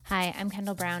Hi, I'm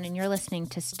Kendall Brown, and you're listening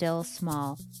to Still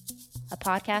Small, a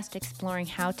podcast exploring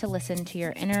how to listen to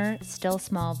your inner, still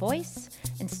small voice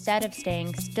instead of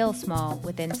staying still small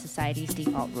within society's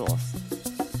default rules.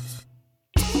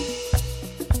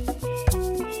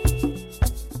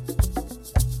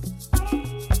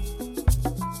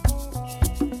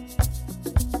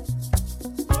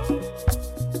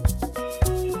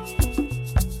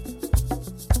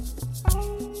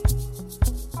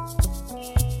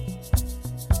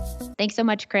 Thanks so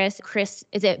much, Chris. Chris,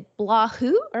 is it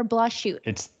Blachut or Blachut?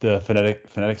 It's the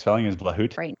phonetic spelling is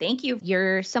Blachut. Right. Thank you.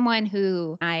 You're someone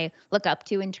who I look up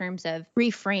to in terms of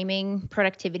reframing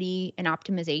productivity and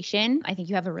optimization. I think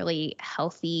you have a really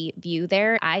healthy view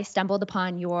there. I stumbled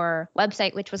upon your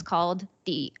website, which was called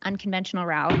the Unconventional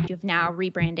Route. You've now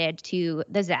rebranded to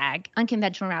the ZAG.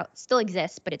 Unconventional Route still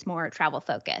exists, but it's more travel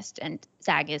focused, and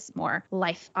ZAG is more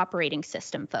life operating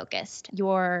system focused.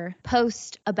 Your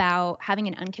post about having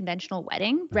an unconventional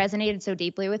wedding resonated so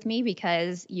deeply with me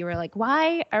because you were like,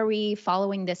 why are we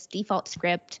following this default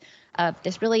script of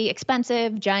this really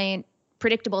expensive, giant,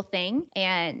 predictable thing?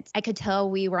 And I could tell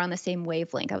we were on the same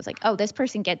wavelength. I was like, oh, this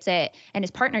person gets it and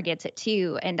his partner gets it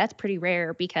too. And that's pretty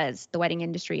rare because the wedding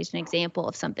industry is an example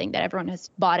of something that everyone has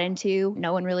bought into.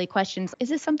 No one really questions, is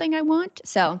this something I want?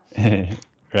 So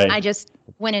Right. I just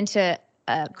went into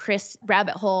a Chris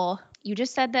rabbit hole. You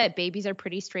just said that babies are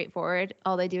pretty straightforward.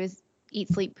 All they do is eat,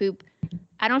 sleep, poop.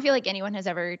 I don't feel like anyone has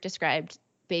ever described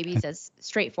babies as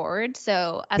straightforward.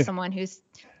 So as someone who's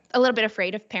a little bit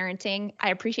afraid of parenting, I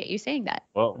appreciate you saying that.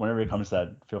 Well, whenever it comes to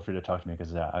that, feel free to talk to me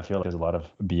because I feel like there's a lot of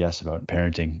BS about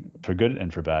parenting for good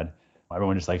and for bad.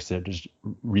 Everyone just likes to just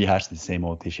rehash the same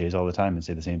old cliches all the time and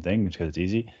say the same thing because it's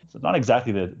easy. So it's not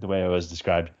exactly the way I was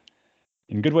described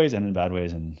in good ways and in bad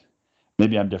ways. And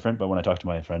maybe I'm different, but when I talk to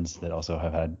my friends that also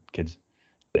have had kids,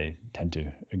 they tend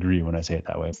to agree when I say it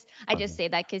that way. I just say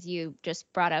that because you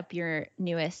just brought up your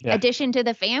newest addition to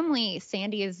the family.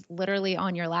 Sandy is literally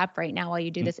on your lap right now while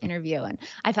you do this interview. And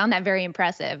I found that very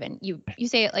impressive. And you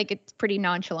say it like it's pretty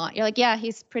nonchalant. You're like, yeah,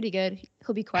 he's pretty good.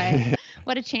 He'll be quiet.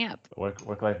 What a champ.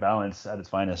 Work-life balance at its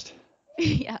finest.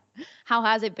 Yeah. How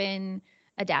has it been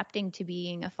adapting to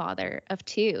being a father of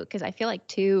two? Because I feel like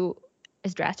two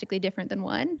is drastically different than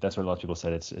one. That's what a lot of people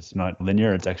said. It's not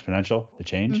linear, it's exponential, the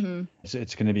change. Mm-hmm.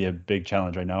 It's going to be a big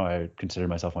challenge right now. I consider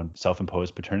myself on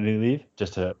self-imposed paternity leave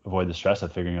just to avoid the stress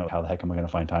of figuring out how the heck am I going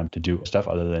to find time to do stuff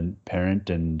other than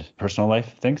parent and personal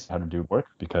life things, how to do work,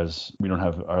 because we don't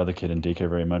have our other kid in daycare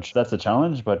very much. That's the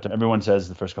challenge, but everyone says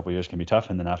the first couple of years can be tough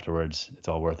and then afterwards it's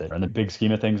all worth it. In the big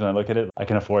scheme of things, when I look at it, I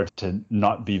can afford to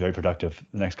not be very productive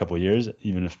the next couple of years,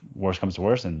 even if worse comes to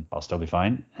worse, and I'll still be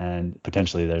fine. And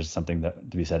potentially there's something that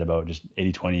to be said about just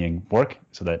 80-20ing work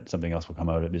so that something else will come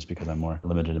out of it just because I'm more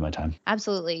limited in my time.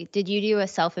 Absolutely. Did you do a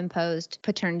self-imposed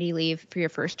paternity leave for your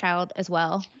first child as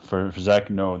well? For Zach,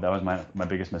 no, that was my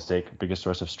biggest mistake, biggest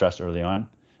source of stress early on.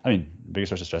 I mean, the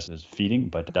biggest source of stress is feeding,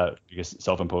 but that biggest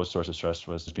self-imposed source of stress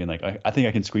was just being like, I think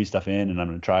I can squeeze stuff in and I'm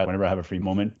going to try whenever I have a free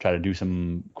moment, try to do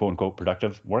some quote unquote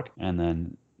productive work. And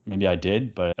then maybe I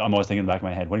did, but I'm always thinking in the back of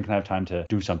my head, when can I have time to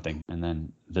do something? And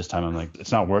then this time I'm like,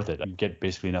 it's not worth it. You get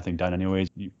basically nothing done anyways.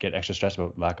 You get extra stress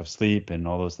about lack of sleep and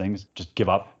all those things. Just give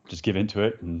up, just give into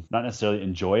it and not necessarily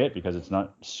enjoy it because it's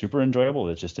not super enjoyable.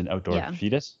 It's just an outdoor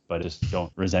fetus, but just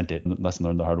don't resent it. Lesson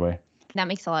learned the hard way. That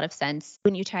makes a lot of sense.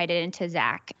 When you tied it into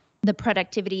Zach, the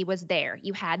productivity was there.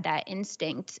 You had that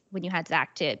instinct when you had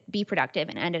Zach to be productive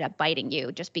and ended up biting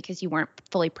you just because you weren't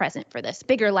fully present for this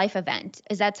bigger life event.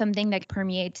 Is that something that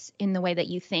permeates in the way that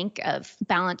you think of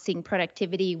balancing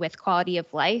productivity with quality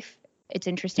of life? It's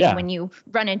interesting when you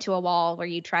run into a wall where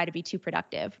you try to be too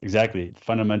productive. Exactly.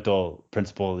 Fundamental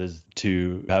principle is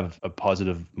to have a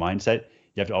positive mindset.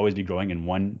 You have to always be growing in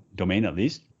one domain at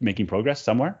least, making progress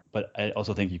somewhere. But I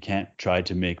also think you can't try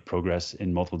to make progress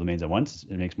in multiple domains at once.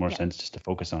 It makes more sense just to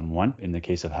focus on one. In the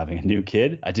case of having a new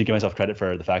kid, I did give myself credit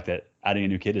for the fact that adding a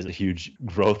new kid is a huge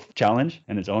growth challenge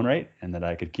in its own right, and that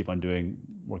I could keep on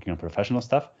working on professional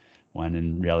stuff, when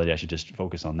in reality I should just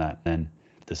focus on that. And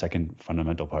the second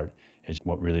fundamental part is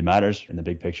what really matters in the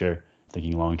big picture,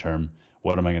 thinking long term.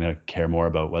 What am I going to care more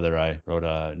about, whether I wrote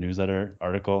a newsletter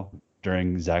article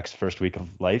during Zach's first week of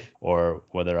life or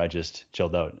whether I just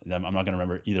chilled out? I'm not going to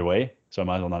remember either way, so I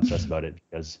might as well not stress about it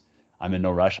because I'm in no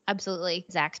rush. Absolutely.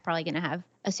 Zach's probably going to have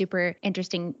a super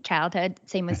interesting childhood.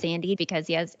 Same with Sandy because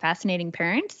he has fascinating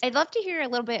parents. I'd love to hear a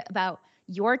little bit about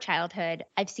your childhood.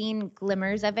 I've seen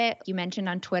glimmers of it. You mentioned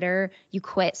on Twitter you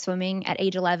quit swimming at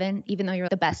age 11, even though you're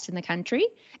the best in the country.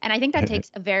 And I think that takes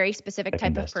a very specific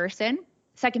type of person.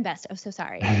 Second best. Oh, so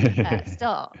sorry.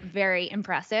 Still very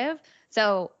impressive.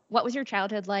 So what was your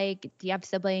childhood like? Do you have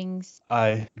siblings?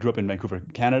 I grew up in Vancouver,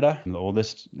 Canada. I'm the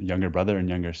oldest, younger brother and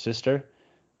younger sister.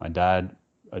 My dad,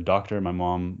 a doctor. My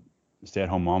mom,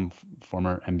 stay-at-home mom,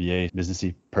 former MBA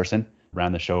businessy person,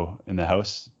 ran the show in the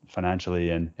house financially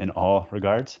and in all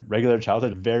regards. Regular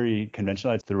childhood, very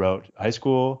conventional throughout high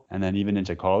school and then even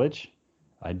into college.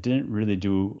 I didn't really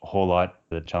do a whole lot at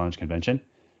the challenge convention.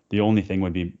 The only thing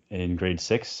would be in grade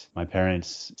 6, my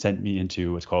parents sent me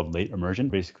into what's called late immersion.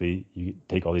 Basically, you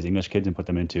take all these English kids and put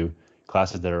them into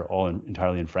classes that are all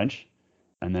entirely in French.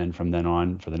 And then from then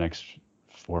on, for the next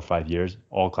 4 or 5 years,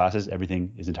 all classes,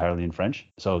 everything is entirely in French.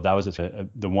 So that was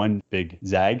the one big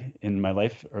zag in my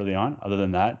life early on. Other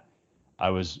than that, I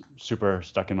was super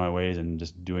stuck in my ways and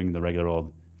just doing the regular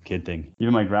old kid thing.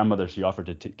 Even my grandmother, she offered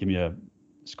to give me a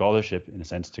scholarship, in a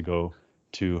sense, to go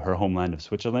to her homeland of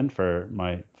Switzerland for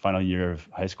my final year of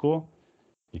high school,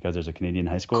 because there's a Canadian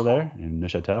high school there in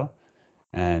Neuchâtel.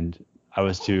 And I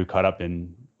was too caught up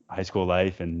in high school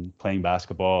life and playing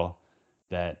basketball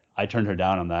that I turned her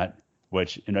down on that,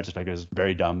 which in retrospect is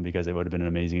very dumb, because it would have been an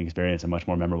amazing experience and much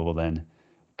more memorable than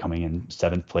coming in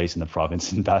 7th place in the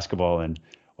province in basketball and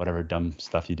whatever dumb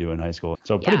stuff you do in high school.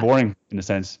 So pretty boring in a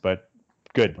sense, but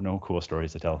good. No cool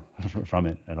stories to tell from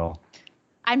it at all.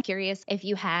 I'm curious if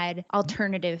you had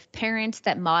alternative parents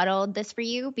that modeled this for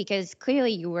you, because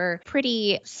clearly you were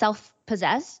pretty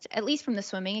self-possessed, at least from the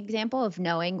swimming example, of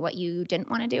knowing what you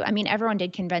didn't want to do. I mean, everyone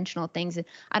did conventional things.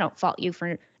 I don't fault you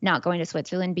for not going to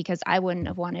Switzerland, because I wouldn't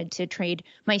have wanted to trade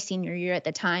my senior year at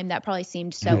the time. That probably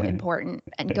seemed so important,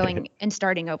 and going and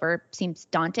starting over seems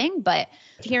daunting. But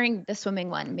hearing the swimming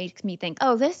one makes me think,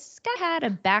 oh, this guy had a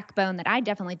backbone that I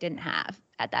definitely didn't have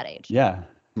at that age. Yeah.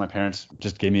 My parents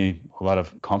just gave me a lot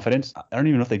of confidence. I don't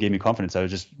even know if they gave me confidence. I was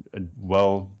just a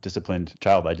well-disciplined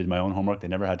child. I did my own homework. They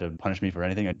never had to punish me for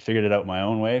anything. I figured it out my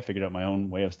own way, figured out my own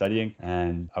way of studying,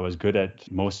 and I was good at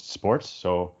most sports.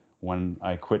 So when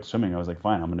I quit swimming, I was like,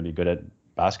 fine, I'm going to be good at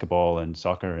basketball and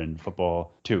soccer and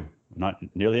football too. Not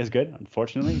nearly as good,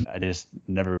 unfortunately. I just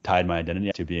never tied my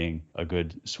identity to being a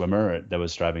good swimmer that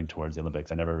was striving towards the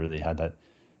Olympics. I never really had that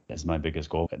as my biggest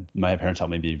goal. My parents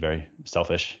helped me be very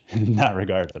selfish in that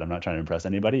regard, that I'm not trying to impress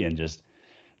anybody and just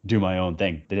do my own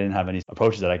thing. They didn't have any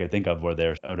approaches that I could think of where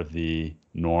they're out of the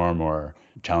norm or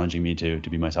challenging me to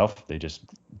be myself. They just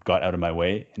got out of my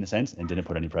way, in a sense, and didn't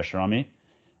put any pressure on me.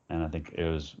 And I think it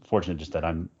was fortunate just that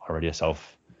I'm already a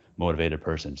self-motivated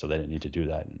person, so they didn't need to do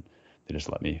that. And they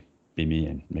just let me be me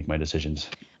and make my decisions.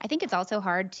 I think it's also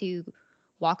hard to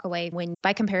walk away when,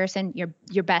 by comparison,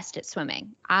 you're best at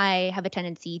swimming. I have a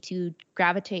tendency to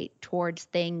gravitate towards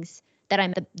things that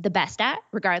I'm the best at,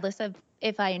 regardless of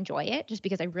if I enjoy it, just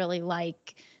because I really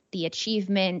like the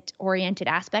achievement oriented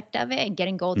aspect of it and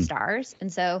getting gold stars.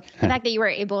 And so the fact that you were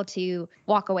able to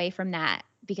walk away from that,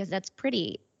 because that's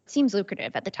seems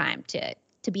lucrative at the time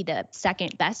to be the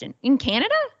second best in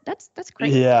Canada. That's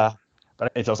great. Yeah.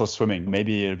 But it's also swimming.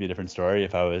 Maybe it would be a different story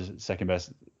if I was second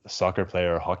best soccer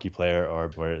player or hockey player, or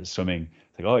where swimming,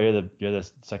 it's like, oh, you're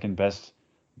the second best,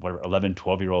 whatever, 11,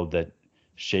 12-year-old that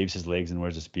shaves his legs and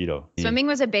wears a Speedo. Swimming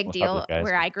was a big deal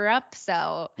where I grew up.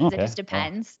 So it just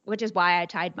depends, which is why I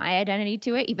tied my identity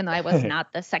to it, even though I was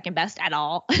not the second best at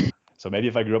all. So maybe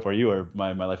if I grew up where you were,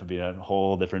 my life would be in a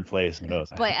whole different place. Who knows?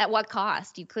 But at what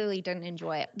cost? You clearly didn't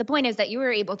enjoy it. The point is that you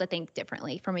were able to think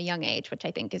differently from a young age, which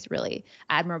I think is really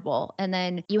admirable. And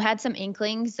then you had some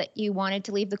inklings that you wanted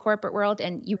to leave the corporate world,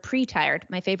 and you pre-tired,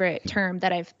 my favorite term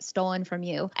that I've stolen from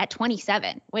you, at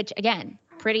 27, which again,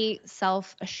 pretty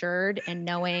self-assured and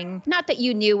knowing, not that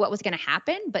you knew what was going to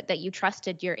happen, but that you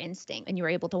trusted your instinct and you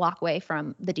were able to walk away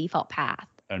from the default path.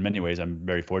 In many ways, I'm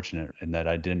very fortunate in that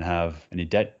I didn't have any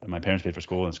debt. My parents paid for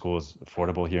school, and school is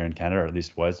affordable here in Canada, or at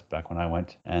least was back when I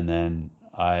went. And then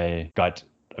I got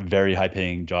a very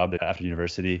high-paying job after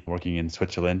university working in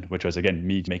Switzerland, which was, again,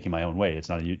 me making my own way. It's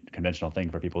not a conventional thing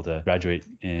for people to graduate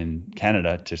in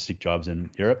Canada to seek jobs in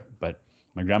Europe. But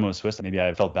my grandma was Swiss. Maybe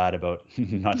I felt bad about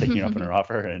not taking her up on her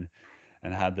offer, and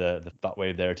had the thought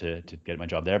wave there to get my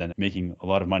job there, and making a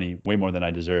lot of money, way more than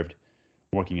I deserved,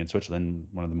 working in Switzerland,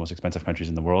 one of the most expensive countries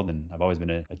in the world. And I've always been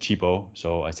a cheapo,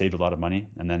 so I saved a lot of money,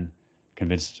 and then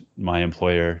convinced my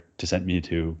employer to send me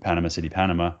to Panama City,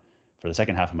 Panama for the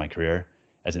second half of my career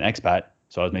as an expat.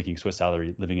 So I was making Swiss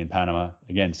salary living in Panama,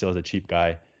 again, still as a cheap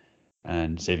guy,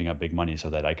 and saving up big money so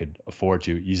that I could afford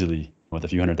to easily, with a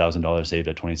few $100,000 saved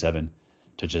at 27,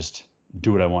 to just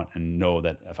do what I want and know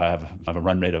that if I have a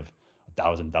run rate of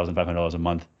 $1,000, $1,500 a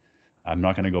month, I'm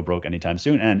not going to go broke anytime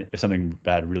soon. And if something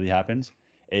bad really happens,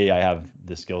 A, I have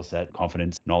the skill set,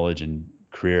 confidence, knowledge, and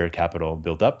career capital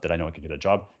built up that I know I can get a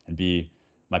job. And B,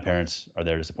 my parents are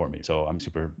there to support me. So I'm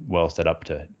super well set up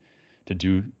to to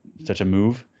do such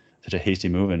a hasty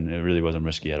move, and it really wasn't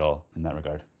risky at all in that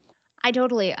regard. I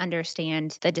totally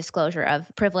understand the disclosure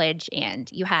of privilege,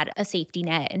 and you had a safety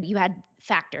net and you had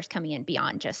factors coming in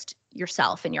beyond just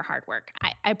yourself and your hard work.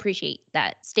 I appreciate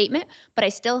that statement, but I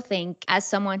still think as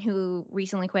someone who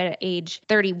recently quit at age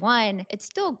 31, it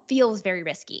still feels very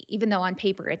risky, even though on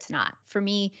paper it's not. For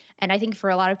me, and I think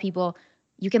for a lot of people,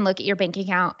 you can look at your bank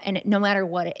account and no matter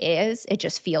what it is, it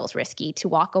just feels risky to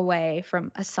walk away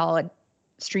from a solid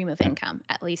stream of income.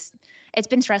 At least it's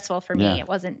been stressful for me. Yeah. It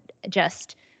wasn't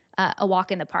just a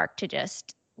walk in the park to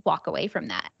just walk away from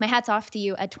that. My hat's off to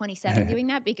you at 27 doing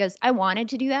that, because I wanted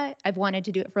to do that. I've wanted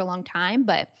to do it for a long time,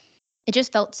 but it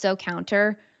just felt so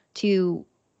counter to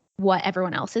what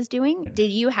everyone else is doing.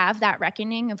 Did you have that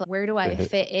reckoning of where do I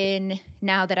fit in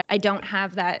now that I don't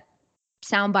have that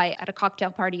soundbite at a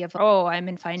cocktail party of, oh, I'm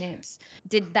in finance?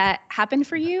 Did that happen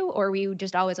for you? Or were you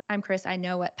just always, I'm Chris, I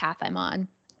know what path I'm on?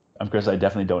 I'm Chris, I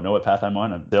definitely don't know what path I'm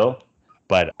on still,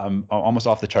 but I'm almost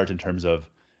off the chart in terms of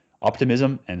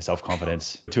optimism and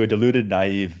self-confidence to a diluted,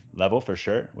 naive level for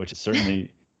sure, which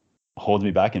certainly holds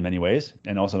me back in many ways.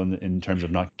 And also in terms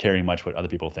of not caring much what other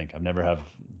people think. I've never have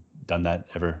done that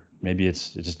ever. Maybe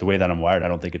it's just the way that I'm wired. I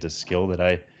don't think it's a skill that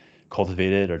I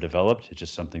cultivated or developed. It's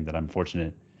just something that I'm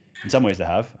fortunate in some ways to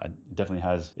have. It definitely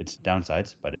has its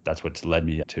downsides, but that's what's led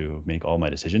me to make all my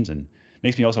decisions, and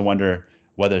makes me also wonder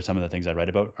whether some of the things I write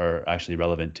about are actually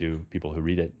relevant to people who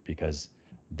read it, because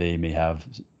they may have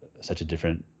such a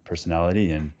different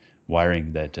personality and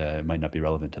wiring that might not be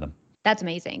relevant to them. That's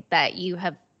amazing that you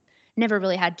have never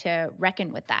really had to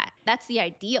reckon with that. That's the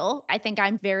ideal. I think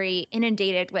I'm very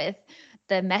inundated with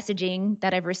the messaging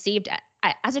that I've received.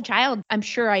 As a child, I'm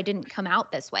sure I didn't come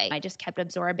out this way. I just kept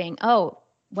absorbing, oh,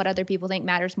 what other people think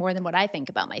matters more than what I think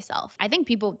about myself. I think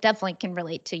people definitely can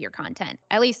relate to your content.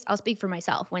 At least I'll speak for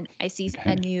myself. When I see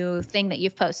a new thing that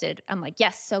you've posted, I'm like,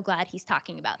 yes, so glad he's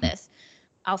talking about this.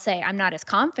 I'll say I'm not as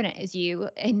confident as you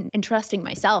in trusting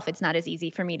myself. It's not as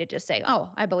easy for me to just say,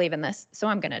 oh, I believe in this, so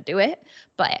I'm going to do it.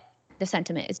 But the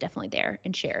sentiment is definitely there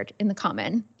and shared in the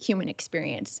common human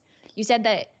experience. You said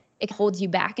that it holds you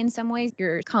back in some ways,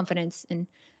 your confidence, and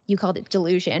you called it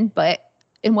delusion. But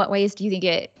in what ways do you think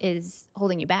it is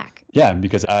holding you back? Yeah,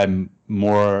 because I'm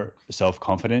more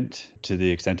self-confident to the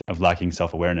extent of lacking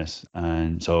self-awareness.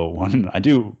 And so when I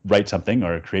do write something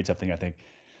or create something, I think,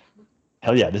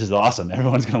 hell yeah, this is awesome.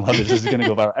 Everyone's going to love this. This is going to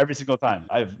go viral every single time.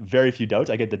 I have very few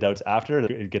doubts. I get the doubts after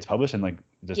it gets published and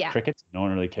just crickets. No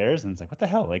one really cares. And it's like, what the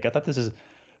hell? I thought this is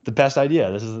the best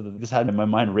idea. This had my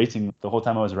mind racing the whole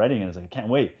time I was writing. And it's like, I can't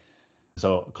wait.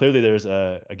 So clearly there's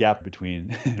a gap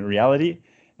between reality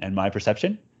and my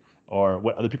perception, or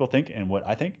what other people think and what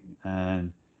I think.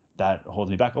 And that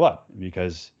holds me back a lot,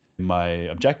 because my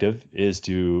objective is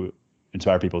to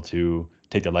inspire people to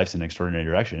take their lives in extraordinary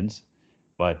directions.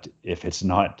 But if it's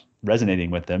not resonating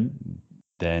with them,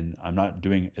 then I'm not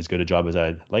doing as good a job as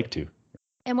I'd like to.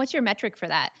 And what's your metric for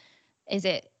that? Is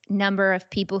it number of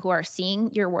people who are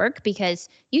seeing your work? Because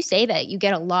you say that you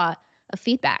get a lot of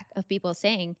feedback of people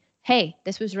saying, hey,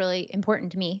 this was really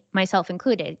important to me, myself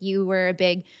included. You were a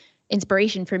big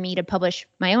inspiration for me to publish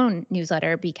my own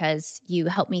newsletter because you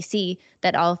helped me see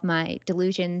that all of my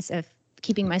delusions of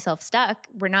keeping myself stuck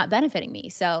were not benefiting me.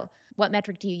 So what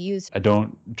metric do you use? I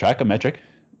don't track a metric.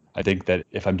 I think that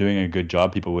if I'm doing a good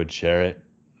job, people would share it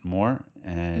more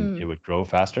and it would grow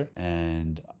faster,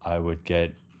 and I would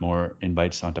get more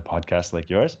invites onto podcasts like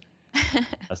yours.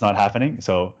 That's not happening.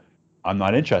 So I'm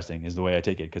not interesting is the way I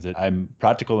take it, because I'm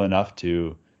practical enough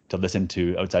to listen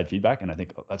to outside feedback. And I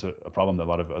think that's a problem that a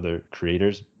lot of other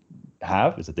creators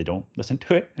have, is that they don't listen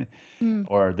to it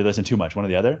or they listen too much, one or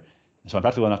the other. So I'm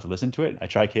practical enough to listen to it. I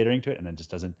try catering to it, and it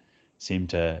just doesn't seem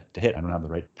to hit. I don't have the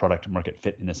right product market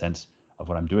fit in the sense of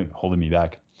what I'm doing, holding me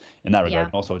back in that regard.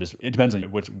 Also, it depends on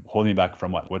what's holding me back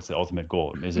from what's the ultimate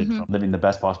goal. Is it from living the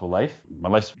best possible life? My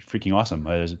life's freaking awesome.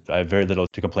 I have very little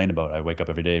to complain about. I wake up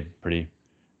every day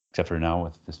except for now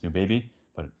with this new baby,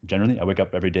 but generally I wake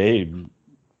up every day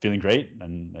feeling great,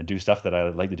 and I do stuff that I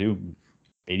like to do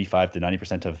 85 to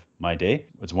 90% of my day.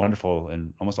 It's wonderful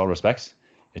in almost all respects.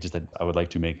 It's just that I would like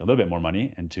to make a little bit more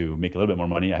money, and to make a little bit more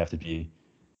money, I have to be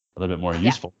a little bit more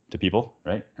useful to people,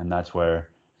 right? And that's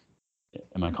where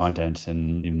in my content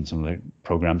and even some of the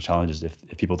program challenges, if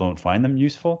people don't find them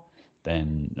useful,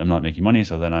 then I'm not making money.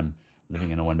 So then I'm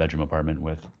living in a 1-bedroom apartment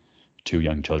with 2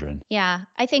 young children. Yeah,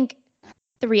 I think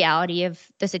the reality of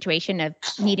the situation of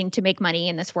needing to make money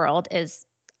in this world is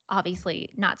obviously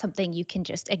not something you can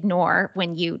just ignore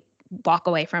when you walk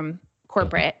away from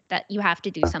corporate, that you have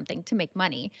to do something to make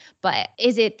money. But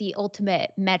is it the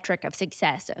ultimate metric of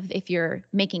success of if you're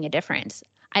making a difference?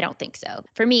 I don't think so.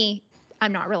 For me,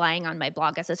 I'm not relying on my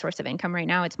blog as a source of income right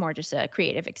now. It's more just a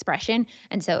creative expression.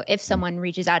 And so if someone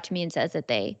reaches out to me and says that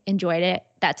they enjoyed it,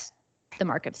 that's the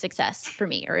mark of success for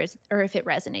me, or if it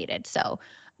resonated. So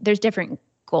there's different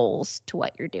goals to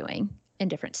what you're doing and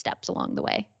different steps along the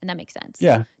way. And that makes sense.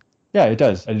 Yeah. Yeah, it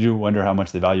does. I do wonder how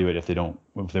much they value it if they want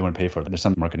to pay for it. There's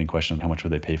some marketing question, how much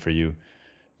would they pay for you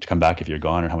to come back if you're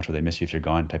gone, or how much will they miss you if you're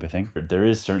gone, type of thing. But there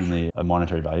is certainly a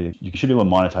monetary value. You should be able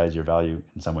to monetize your value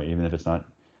in some way, even if it's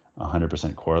not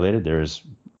 100% correlated. There is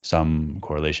some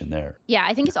correlation there. Yeah,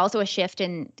 I think it's also a shift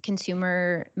in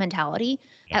consumer mentality.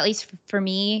 Yeah. At least for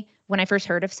me, when I first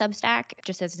heard of Substack,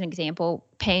 just as an example,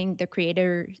 paying the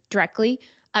creator directly,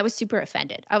 I was super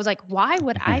offended. I was like, why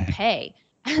would I pay?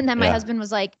 And then my husband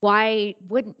was like, why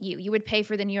wouldn't you? You would pay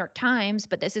for the New York Times,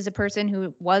 but this is a person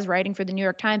who was writing for the New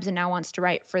York Times and now wants to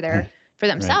write for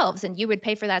themselves. Right. And you would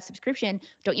pay for that subscription.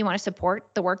 Don't you want to support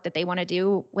the work that they want to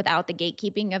do without the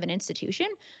gatekeeping of an institution?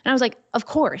 And I was like, of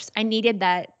course. I needed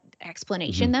that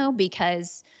explanation though,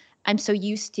 because I'm so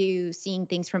used to seeing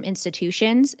things from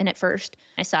institutions. And at first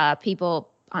I saw people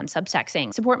on Substack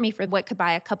saying, support me for what could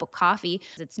buy a cup of coffee.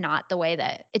 It's not the way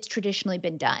that it's traditionally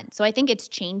been done. So I think it's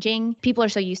changing. People are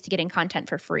so used to getting content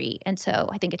for free. And so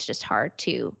I think it's just hard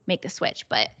to make the switch.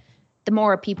 But the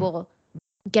more people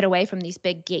get away from these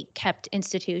big gate-kept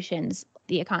institutions,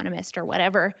 The Economist or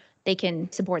whatever, they can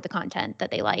support the content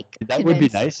that they like. That would be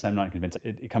nice. I'm not convinced.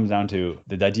 It comes down to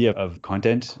the idea of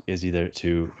content is either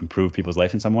to improve people's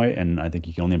life in some way. And I think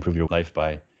you can only improve your life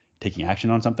by taking action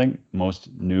on something.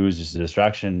 Most news is a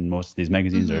distraction. Most of these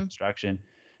magazines are a distraction.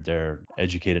 They're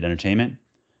educated entertainment.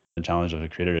 The challenge of a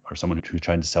creator or someone who's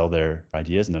trying to sell their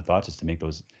ideas and their thoughts is to make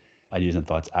those ideas and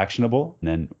thoughts actionable. And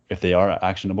then if they are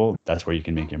actionable, that's where you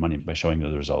can make your money, by showing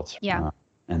the results. Yeah.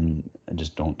 And I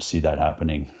just don't see that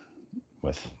happening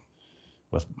with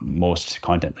most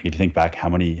content. Like if you think back, how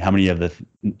many of the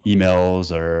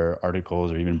emails or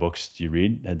articles or even books do you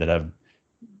read that have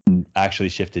actually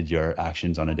shifted your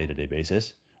actions on a day-to-day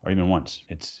basis, or even once?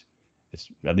 It's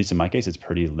at least in my case, it's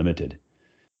pretty limited.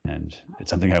 And it's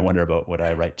something I wonder about what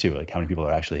I write too, like how many people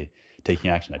are actually taking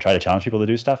action. I try to challenge people to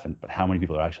do stuff, but how many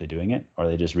people are actually doing it? Or are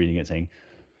they just reading it saying,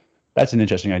 that's an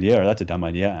interesting idea, or that's a dumb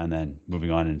idea, and then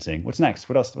moving on and saying, what's next?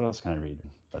 What else can I read?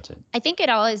 That's it. I think it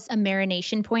all is a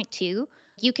marination point too.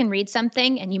 You can read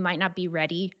something and you might not be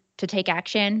ready to take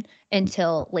action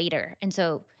until later. And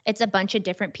so it's a bunch of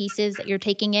different pieces that you're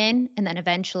taking in, and then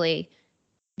eventually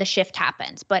the shift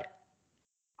happens. But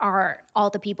are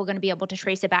all the people going to be able to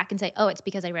trace it back and say, oh, it's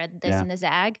because I read this in the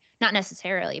Zag? Not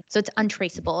necessarily. So it's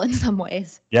untraceable in some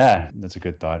ways. Yeah, that's a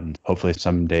good thought. And hopefully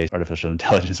someday artificial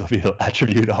intelligence will be able to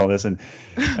attribute all this and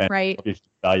right.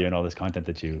 value in all this content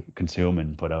that you consume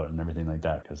and put out and everything like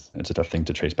that, because it's a tough thing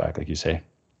to trace back, like you say.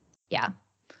 Yeah.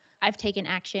 I've taken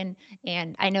action,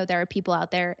 and I know there are people out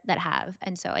there that have.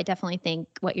 And so I definitely think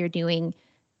what you're doing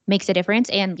makes a difference.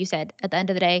 And you said at the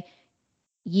end of the day,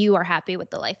 you are happy with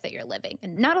the life that you're living.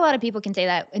 And not a lot of people can say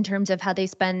that in terms of how they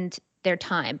spend their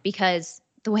time, because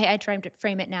the way I try to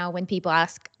frame it now, when people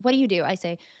ask, what do you do? I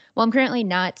say, well, I'm currently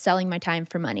not selling my time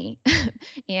for money.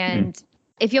 And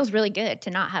it feels really good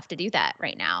to not have to do that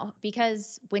right now,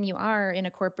 because when you are in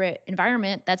a corporate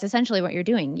environment, that's essentially what you're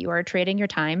doing. You are trading your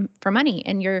time for money,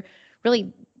 and your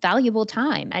really valuable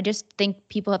time. I just think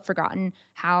people have forgotten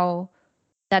how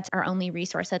that's our only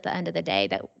resource at the end of the day,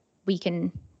 that we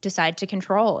can decide to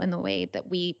control in ways that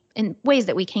we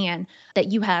can,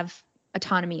 that you have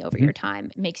autonomy over your time.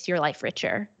 It makes your life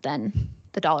richer than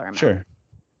the dollar amount. Sure.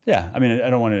 Yeah. I mean, I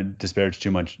don't want to disparage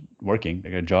too much working.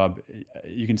 Like a job,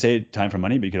 you can say time for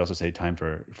money, but you could also say time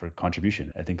for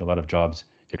contribution. I think a lot of jobs,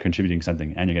 you're contributing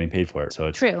something and you're getting paid for it. So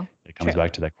it's true. It comes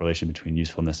back to that correlation between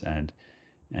usefulness and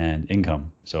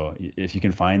income. So if you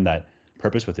can find that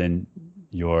purpose within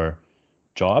your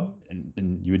job,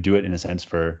 and you would do it in a sense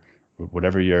for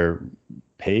whatever your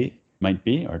pay might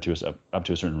be, or up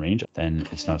to a certain range, then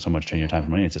it's not so much trading your time for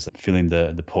money. It's just feeling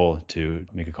the pull to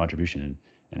make a contribution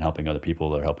and helping other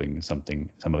people, or helping some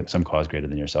cause greater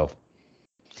than yourself,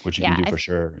 which you can do for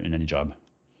sure in any job.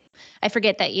 I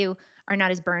forget that you are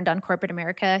not as burned on corporate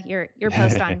America. Your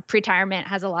post on retirement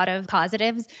has a lot of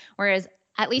positives, whereas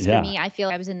at least for me, I feel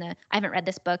I haven't read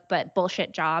this book, but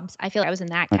Bullshit Jobs. I feel I was in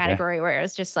that category where it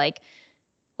was just like,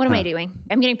 what am I doing?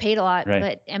 I'm getting paid a lot,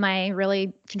 but am I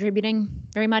really contributing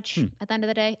very much at the end of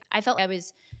the day? I felt I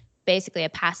was basically a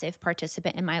passive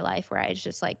participant in my life, where I was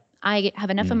just like, I have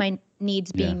enough of my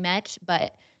needs being met,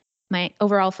 but my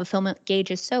overall fulfillment gauge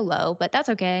is so low, but that's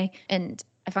okay. And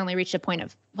I finally reached a point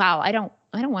of, wow, I don't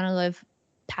want to live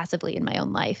passively in my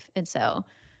own life. And so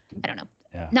I don't know.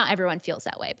 Yeah. Not everyone feels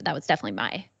that way, but that was definitely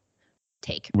my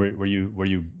take. Were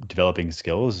you developing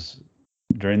skills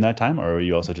during that time, or were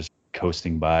you also just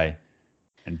coasting by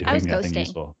and I was doing nothing coasting.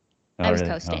 useful? Oh, I was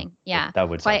really? Oh, coasting. Yeah. that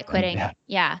would suck Quiet then. quitting.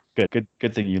 Yeah. Yeah.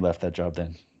 Good thing you left that job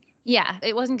then. Yeah.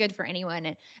 It wasn't good for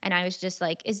anyone. And I was just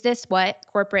like, is this what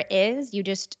corporate is? You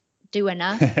just do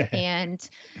enough. And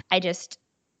I just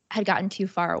had gotten too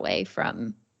far away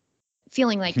from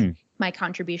feeling like Hmm. my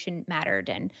contribution mattered.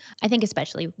 And I think,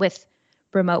 especially with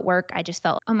remote work, I just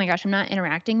felt, oh my gosh, I'm not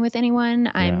interacting with anyone.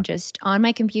 I'm Yeah. just on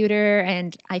my computer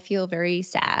and I feel very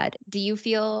sad. Do you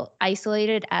feel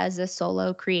isolated as a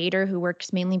solo creator who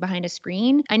works mainly behind a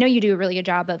screen? I know you do a really good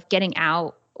job of getting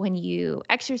out when you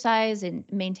exercise and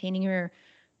maintaining your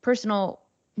personal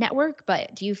network,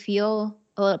 but do you feel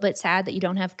a little bit sad that you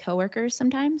don't have coworkers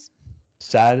sometimes?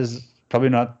 Sad is probably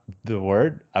not the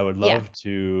word. I would Yeah. love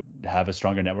to have a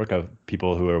stronger network of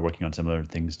people who are working on similar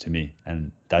things to me.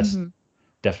 And that's Hmm.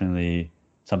 definitely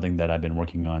something that I've been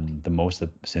working on the most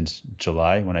since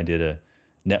July when I did a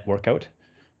net workout.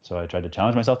 So I tried to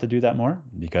challenge myself to do that more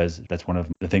because that's one of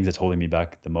the things that's holding me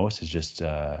back the most is just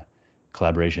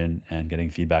collaboration and getting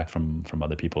feedback from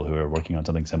other people who are working on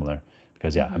something similar.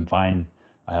 Because yeah, Hmm. I'm fine.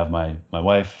 I have my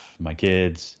wife, my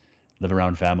kids, live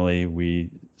around family. We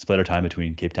split our time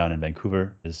between Cape Town and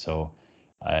Vancouver. So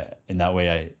in that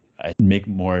way, I make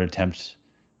more attempts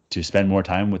to spend more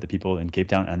time with the people in Cape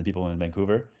Town and the people in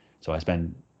Vancouver. So I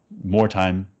spend more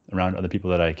time around other people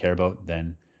that I care about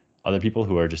than other people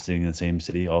who are just sitting in the same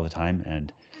city all the time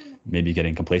and maybe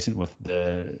getting complacent with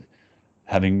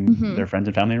having Hmm. their friends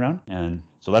and family around. And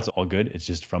so that's all good. It's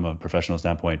just from a professional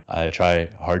standpoint, I try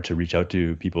hard to reach out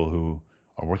to people who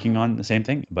are working on the same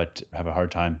thing, but have a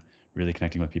hard time really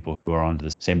connecting with people who are on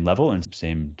the same level and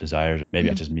same desires. Maybe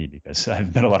it's just me because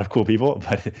I've met a lot of cool people,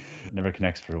 but it never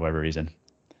connects for whatever reason.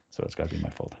 So it's got to be my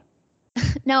fault.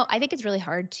 No, I think it's really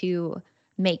hard to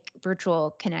make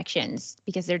virtual connections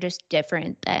because they're just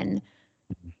different than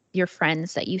your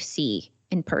friends that you see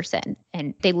in person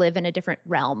and they live in a different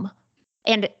realm.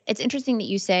 And it's interesting that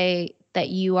you say that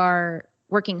you are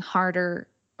working harder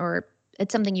or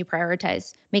it's something you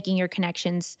prioritize, making your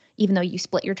connections, even though you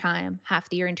split your time half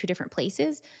the year in two different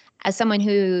places. As someone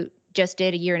who just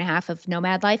did a year and a half of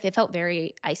nomad life, it felt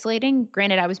very isolating.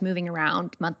 Granted, I was moving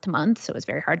around month to month, so it was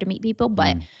very hard to meet people,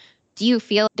 but Mm. do you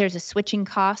feel there's a switching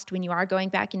cost when you are going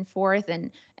back and forth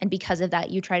and because of that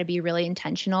you try to be really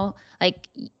intentional? Like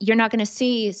you're not going to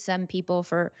see some people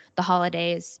for the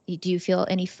holidays. Do you feel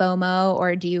any FOMO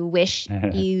or do you wish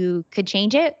you could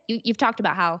change it? You've talked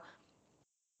about how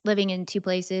living in two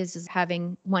places is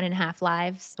having one and a half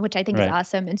lives, which I think is Right.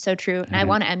 awesome and so true. And I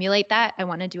want to emulate that. I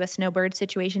want to do a snowbird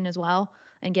situation as well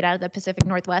and get out of the Pacific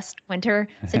Northwest winter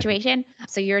situation.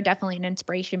 So you're definitely an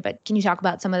inspiration, but can you talk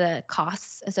about some of the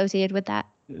costs associated with that?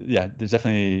 Yeah, there's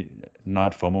definitely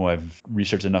not FOMO. I've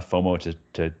researched enough FOMO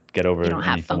to get You over don't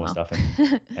have any FOMO FOMO. stuff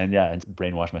and yeah, and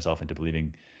brainwash myself into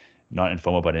believing not in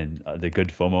FOMO, but in the good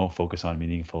FOMO, focus on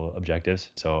meaningful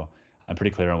objectives. So I'm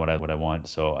pretty clear on what I want,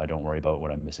 so I don't worry about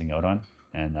what I'm missing out on,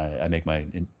 and I make my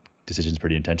decisions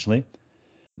pretty intentionally.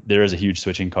 There is a huge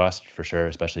switching cost for sure,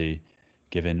 especially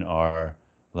given our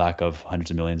lack of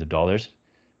hundreds of millions of dollars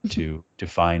to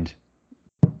find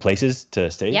places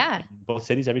to stay Yeah. in both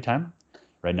cities every time.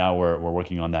 Right now, we're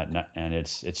working on that, and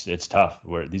it's tough.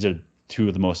 These are two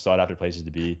of the most sought after places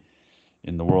to be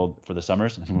in the world for the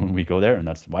summers when we go there, and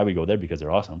that's why we go there because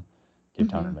they're awesome, Cape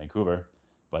Town Hmm. and Vancouver.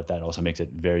 But that also makes it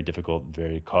very difficult,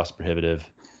 very cost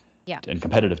prohibitive, Yeah. and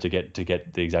competitive to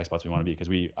get the exact spots we want to be because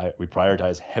we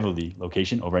prioritize heavily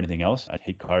location over anything else. I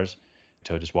hate cars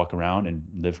to just walk around and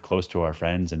live close to our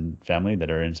friends and family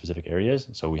that are in specific areas.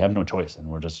 So we have no choice and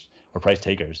we're price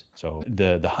takers. So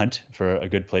the hunt for a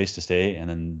good place to stay and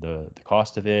then the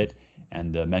cost of it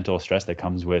and the mental stress that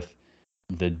comes with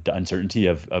the uncertainty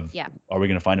of Yeah. are we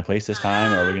going to find a place this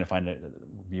time or are we going to find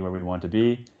it be where we want to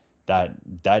be,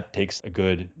 that takes a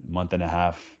good month and a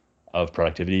half of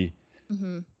productivity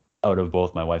Hmm. out of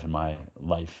both my wife and my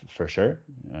life for sure.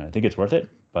 I think it's worth it.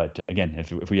 But again,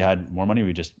 if we had more money,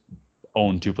 we just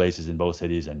own two places in both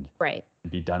cities and Right.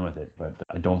 be done with it. But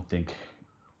I don't think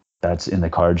that's in the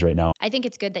cards right now. I think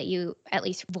it's good that you at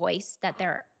least voice that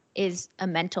there is a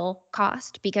mental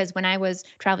cost because when I was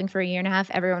traveling for a year and a half,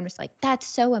 everyone was like, that's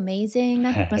so amazing.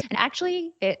 And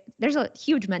actually, there's a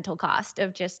huge mental cost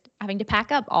of just having to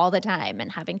pack up all the time and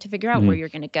having to figure out where Mhm. you're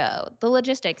going to go. The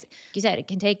logistics, like you said, it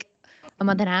can take a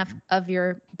month and a half of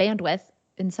your bandwidth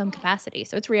in some capacity.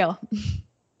 So it's real.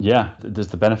 Yeah, there's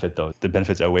the benefit though. The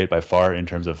benefits outweigh it by far in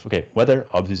terms of okay, weather,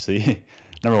 obviously.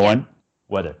 Number Yeah. one,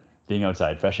 weather, being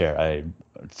outside, fresh air. I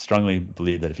strongly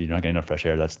believe that if you're not getting enough fresh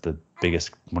air, that's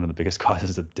one of the biggest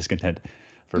causes of discontent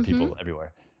for Hmm. people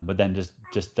everywhere. But then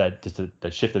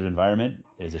that shift of environment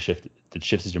is a shift that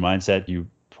shifts your mindset. You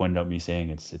pointed out me saying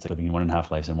it's like living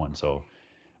 1.5 lives in one. So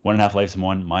 1.5 lives in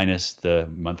one minus the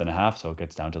month and a half, so it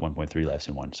gets down to 1.3 lives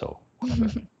in one. So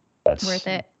that's worth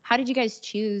it. How did you guys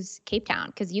choose Cape Town?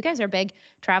 Because you guys are big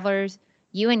travelers.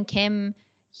 You and Kim,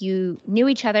 you knew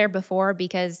each other before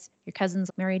because your cousin's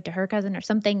married to her cousin or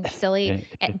something silly,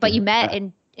 but you met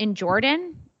in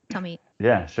Jordan. Tell me.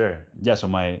 Yeah, sure. Yeah, so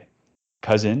my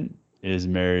cousin is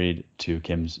married to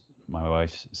my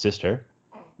wife's sister.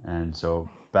 And so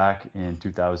back in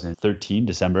 2013,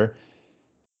 December,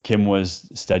 Kim was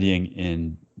studying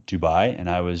in Dubai and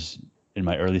I was in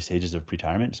my early stages of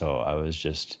retirement. So I was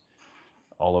just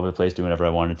all over the place doing whatever I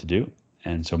wanted to do.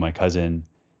 And so my cousin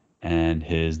and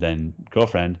his then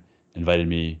girlfriend invited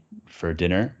me for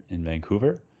dinner in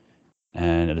Vancouver.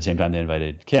 And at the same time, they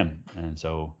invited Kim. And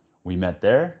so we met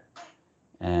there.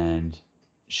 And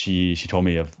she told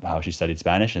me of how she studied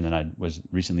Spanish. And then I was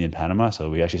recently in Panama. So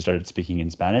we actually started speaking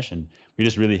in Spanish and we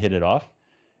just really hit it off.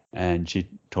 And she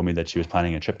told me that she was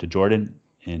planning a trip to Jordan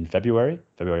in February,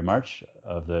 March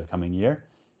of the coming year.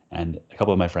 And a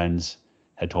couple of my friends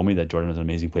had told me that Jordan was an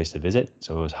amazing place to visit.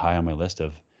 So it was high on my list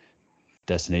of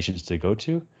destinations to go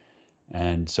to.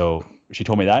 And so she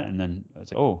told me that. And then I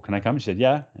was like, oh, can I come? She said,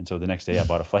 yeah. And so the next day I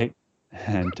bought a flight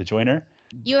and to join her.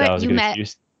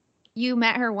 You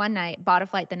met her one night, bought a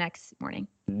flight the next morning.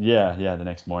 Yeah, the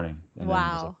next morning. And wow. Then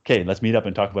I was like, okay, let's meet up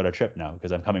and talk about our trip now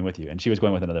because I'm coming with you. And she was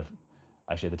going with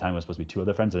actually at the time it was supposed to be two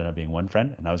other friends. It ended up being one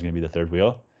friend and I was going to be the third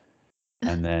wheel.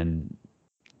 And then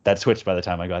that switched by the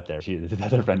time I got there. The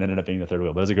other friend ended up being the third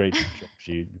wheel, but it was a great trip.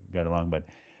 She got along, but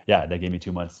yeah, that gave me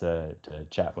 2 months to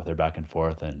chat with her back and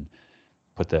forth and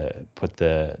put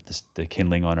the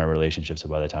kindling on our relationship. So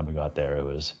by the time we got there, it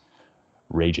was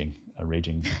a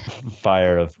raging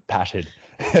fire of passion.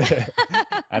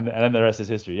 and then the rest is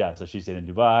history. Yeah. So she stayed in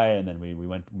Dubai and then we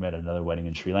met another wedding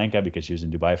in Sri Lanka because she was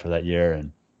in Dubai for that year.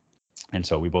 And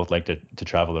so we both liked to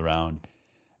travel around.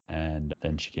 And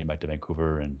then she came back to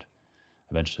Vancouver and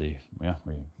eventually,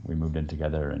 we moved in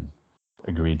together and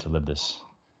agreed to live this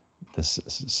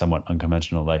somewhat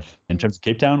unconventional life. In terms of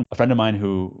Cape Town, a friend of mine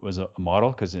who was a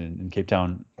model, because in Cape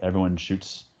Town, everyone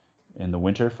shoots in the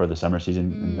winter for the summer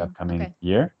season in the upcoming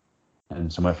year.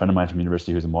 And so my friend of mine from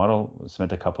university who's a model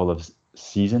spent a couple of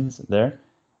seasons there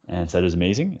and said it was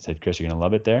amazing. He said, Chris, you're going to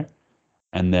love it there.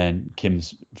 And then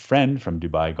Kim's friend from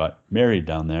Dubai got married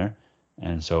down there.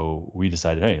 And so we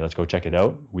decided, hey, let's go check it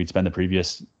out. We'd spent the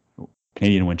previous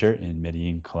Canadian winter in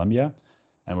Medellin, Colombia,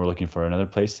 and we're looking for another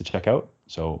place to check out.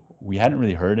 So we hadn't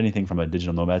really heard anything from a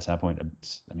digital nomad standpoint.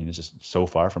 It's just so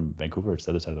far from Vancouver. It's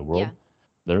the other side of the world,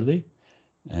 literally.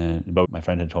 But my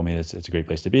friend had told me it's a great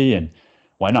place to be, and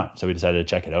why not? So we decided to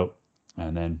check it out.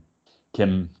 And then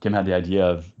Kim had the idea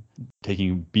of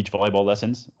taking beach volleyball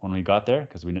lessons when we got there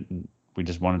because we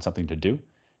just wanted something to do.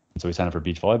 And so we signed up for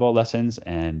beach volleyball lessons,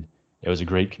 and it was a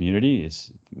great community.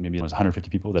 It was 150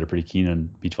 people that are pretty keen on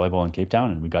beach volleyball in Cape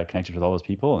Town, and we got connected with all those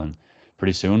people. And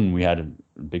pretty soon we had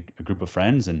a group of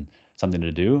friends and something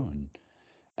to do,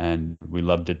 and we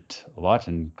loved it a lot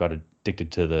and got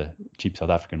addicted to the cheap South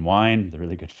African wine, the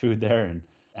really good food there,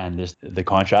 and the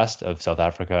contrast of South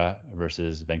Africa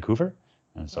versus Vancouver.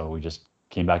 And so we just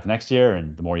came back the next year,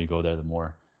 and the more you go there, the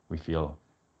more we feel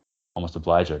almost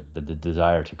obliged, or the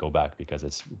desire to go back because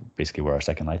it's basically where our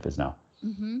second life is now.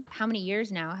 Mm-hmm. How many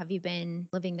years now have you been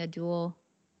living the dual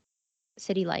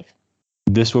city life?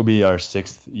 This will be our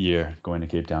 6th year going to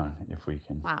Cape Town if we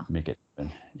can make it.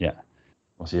 And yeah,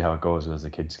 we'll see how it goes as the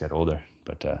kids get older.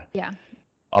 But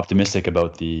optimistic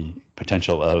about the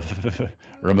potential of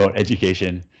remote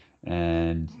education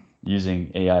and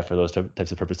using AI for those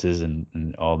types of purposes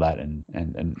and all that,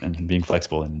 and being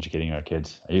flexible in educating our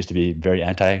kids. I used to be very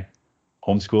anti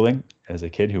homeschooling as a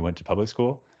kid who went to public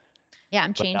school. Yeah,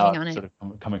 I'm changing on it. Sort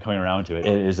of coming around to it.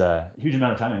 It is a huge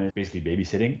amount of time, and it's basically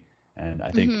babysitting. And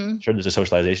I think, sure, there's a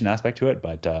socialization aspect to it,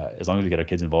 but as long as we get our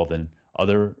kids involved in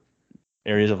other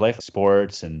areas of life,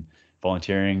 sports and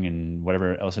volunteering and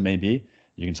whatever else it may be,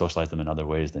 you can socialize them in other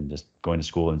ways than just going to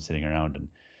school and sitting around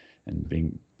and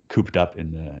being cooped up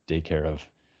in the daycare of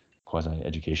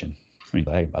quasi-education. I mean,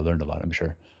 I learned a lot, I'm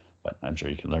sure, but I'm sure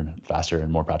you can learn faster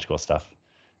and more practical stuff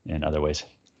in other ways.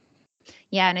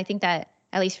 Yeah, and I think that,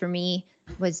 at least for me,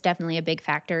 was definitely a big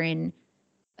factor in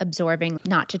absorbing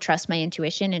not to trust my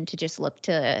intuition and to just look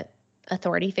to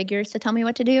authority figures to tell me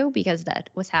what to do, because that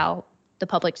was how the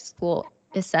public school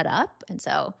is set up. And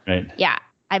so, yeah,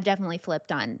 I've definitely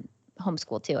flipped on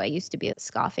homeschool too. I used to be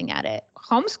scoffing at it.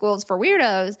 Homeschool's for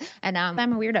weirdos. And now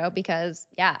I'm a weirdo because,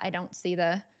 I don't see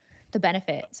the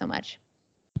benefit so much.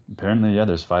 Apparently,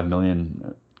 there's 5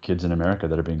 million kids in America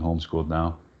that are being homeschooled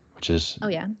now. which is Oh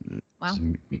yeah. Wow.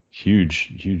 a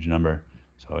huge number.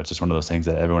 So it's just one of those things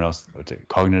that everyone else, it's a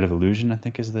cognitive illusion, I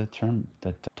think is the term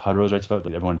that Todd Rose writes about.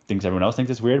 Like everyone else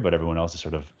thinks it's weird, but everyone else is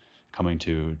sort of coming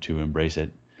to embrace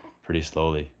it pretty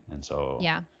slowly. And so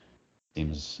Yeah.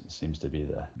 seems to be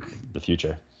the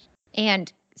future.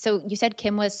 And so you said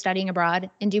Kim was studying abroad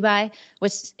in Dubai.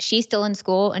 Was she still in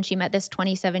school and she met this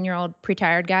 27-year-old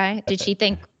retired guy? Did she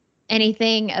think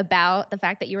anything about the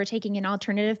fact that you were taking an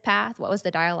alternative path? What was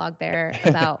the dialogue there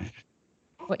about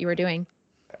what you were doing?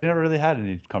 I never really had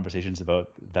any conversations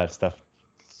about that stuff,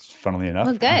 funnily enough.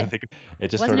 Well, I good. think it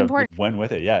just Wasn't sort of important. went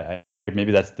with it. Yeah.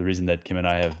 Maybe that's the reason that Kim and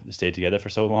I have stayed together for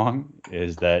so long,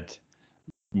 is that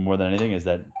more than anything is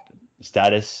that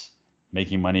status,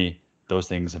 making money, those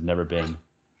things have never been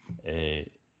a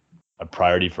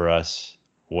priority for us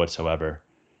whatsoever.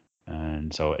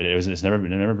 And so it's never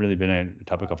really been a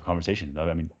topic of conversation.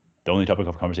 I mean, the only topic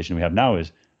of conversation we have now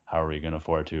is how are we going to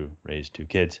afford to raise 2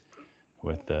 kids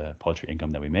with the paltry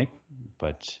income that we make.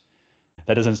 But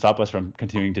that doesn't stop us from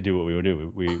continuing to do what we would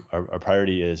do. Our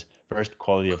priority is first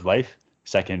quality of life,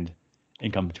 second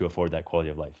income to afford that quality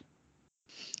of life.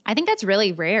 I think that's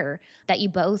really rare that you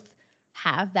both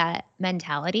have that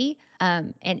mentality.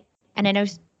 And I know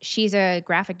she's a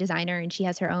graphic designer and she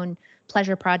has her own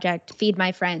pleasure project, Feed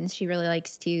My Friends. She really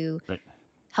likes to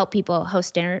help people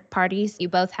host dinner parties. You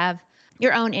both have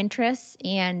your own interests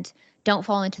and don't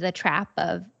fall into the trap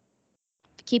of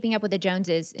keeping up with the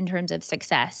Joneses in terms of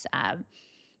success.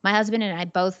 My husband and I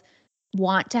both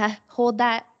want to hold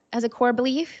that as a core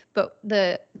belief, but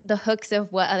the hooks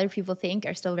of what other people think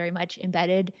are still very much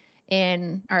embedded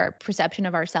in our perception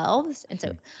of ourselves. And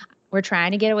so we're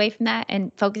trying to get away from that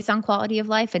and focus on quality of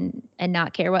life and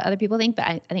not care what other people think. But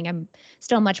I think I'm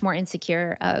still much more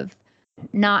insecure of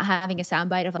not having a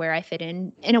soundbite of where I fit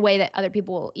in a way that other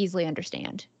people will easily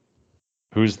understand.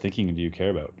 Whose thinking do you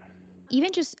care about?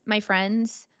 Even just my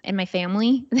friends and my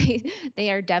family,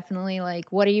 they are definitely like,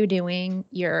 what are you doing?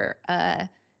 You're a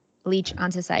leech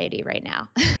on society right now.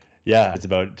 Yeah, it's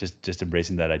about just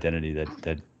embracing that identity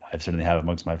that I certainly have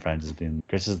amongst my friends, as being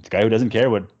Chris is the guy who doesn't care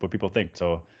what people think.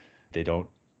 So they don't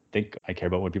think I care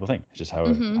about what people think. It's just how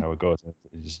it goes. It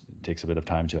just takes a bit of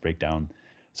time to break down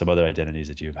some other identities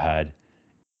that you've had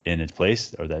in its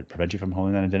place or that prevent you from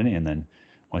holding that identity. And then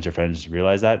once your friends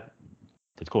realize that,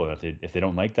 it's cool. If they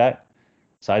don't like that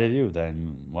side of you,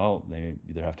 then well, they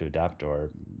either have to adapt or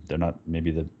they're not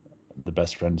maybe the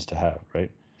best friends to have,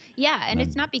 right? Yeah, and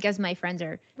it's not because my friends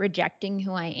are rejecting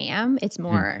who I am. It's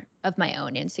more of my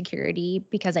own insecurity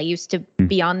because I used to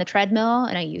be on the treadmill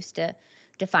and I used to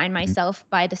define myself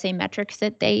by the same metrics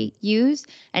that they use.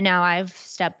 And now I've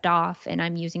stepped off and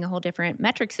I'm using a whole different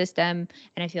metric system.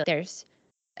 And I feel there's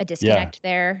a disconnect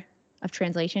there of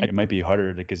translation. It might be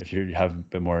harder because if you have a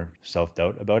bit more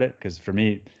self-doubt about it. Because for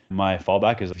me, my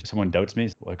fallback is if someone doubts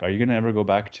me, like, are you going to ever go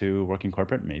back to working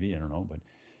corporate? Maybe, I don't know, but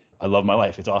I love my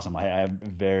life. It's awesome. I am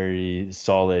very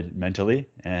solid mentally,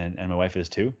 and my wife is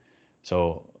too.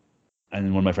 So,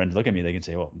 and when my friends look at me, they can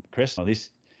say, well, Chris, at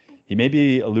least he may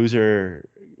be a loser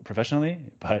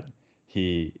professionally, but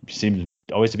he seems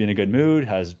always to be in a good mood,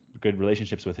 has good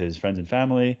relationships with his friends and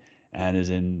family, and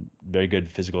is in very good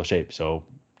physical shape. So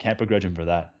can't begrudge him for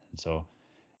that. And so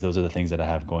those are the things that I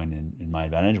have going in my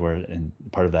advantage, and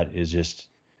part of that is just,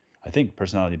 I think,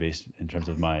 personality based in terms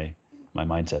of my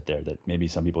mindset there, that maybe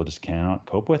some people just cannot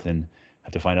cope with and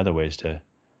have to find other ways to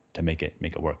make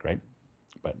it work, right?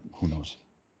 But who knows?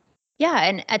 Yeah,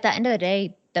 and at the end of the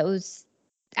day, those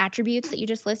attributes that you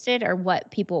just listed are what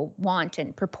people want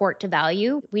and purport to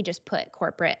value. We just put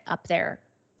corporate up there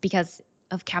because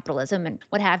of capitalism and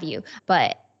what have you.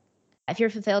 But if you're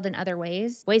fulfilled in other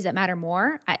ways that matter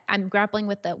more, I'm grappling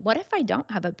with what if I don't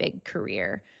have a big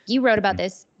career? You wrote about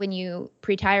this when you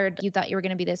retired. You thought you were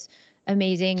going to be this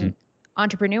amazing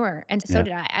entrepreneur. And so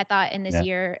did I. I thought in this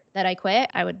year that I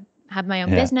quit, I would have my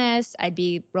own business. I'd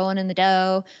be rolling in the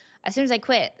dough. As soon as I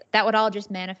quit, that would all just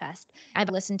manifest. I've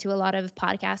listened to a lot of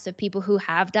podcasts of people who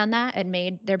have done that and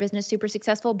made their business super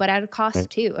successful, but at a cost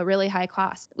too, a really high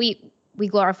cost. We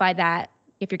glorify that.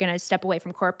 If you're going to step away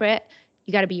from corporate,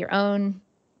 you got to be your own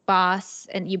boss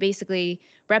and you basically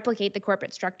replicate the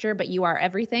corporate structure, but you are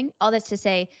everything. All this to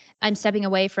say, I'm stepping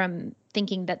away from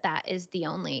thinking that that is the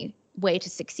only way to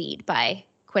succeed by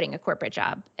quitting a corporate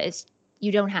job. Is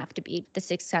you don't have to be the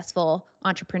successful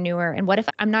entrepreneur. And what if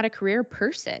I'm not a career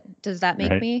person? Does that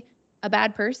make me a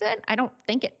bad person? I don't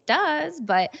think it does,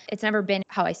 but it's never been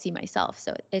how I see myself.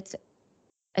 So it's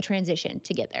a transition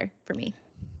to get there for me.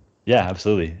 Yeah,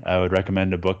 absolutely. I would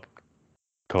recommend a book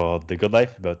called The Good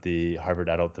Life about the Harvard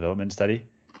Adult Development Study.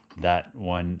 That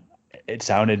one, it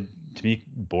sounded to me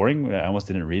boring. I almost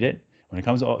didn't read it. when it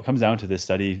comes down to this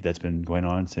study that's been going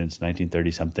on since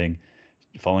 1930 something,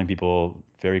 following people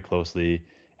very closely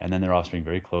and then their offspring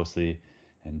very closely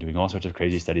and doing all sorts of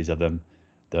crazy studies of them,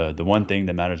 the one thing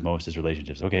that matters most is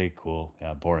relationships. Okay, cool,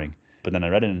 yeah, boring. But then I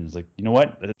read it and it's like, you know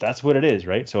what? That's what it is,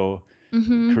 right? So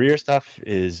career stuff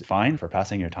is fine for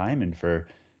passing your time and for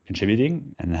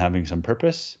contributing and having some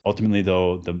purpose. Ultimately,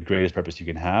 though, the greatest purpose you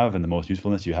can have and the most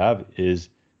usefulness you have is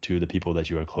to the people that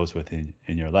you are close with in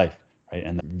your life, right?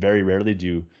 And very rarely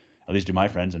at least do my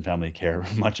friends and family care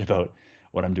much about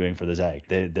what I'm doing for the ZAG.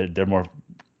 They're more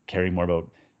caring more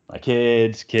about my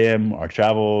kids, Kim, our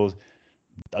travels,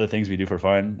 other things we do for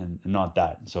fun, and not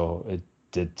that. So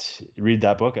read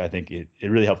that book, I think it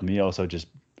really helped me also just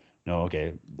know,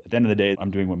 okay, at the end of the day,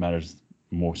 I'm doing what matters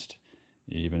most,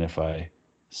 even if I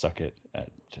suck at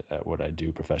what I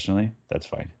do professionally. That's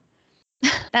fine.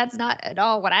 That's not at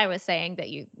all what I was saying, that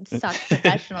you suck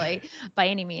professionally by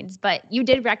any means. But you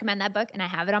did recommend that book, and I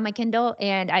have it on my Kindle.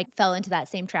 And I fell into that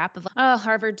same trap of,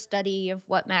 Harvard study of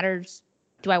what matters.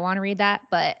 Do I want to read that?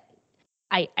 But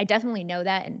I definitely know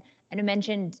that. And I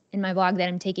mentioned in my blog that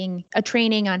I'm taking a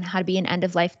training on how to be an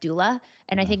end-of-life doula.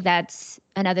 And I think that's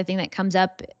another thing that comes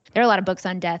up. There are a lot of books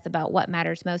on death about what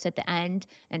matters most at the end.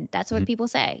 And that's what people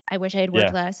say. I wish I had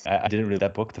worked less. I didn't read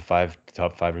that book, The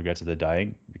Top 5 Regrets of the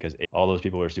Dying, because all those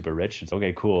people were super rich. It's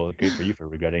okay, cool. Great for you for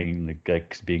regretting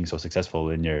like being so successful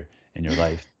in your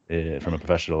life from a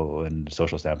professional and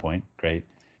social standpoint. Great.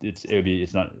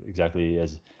 It's not exactly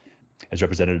as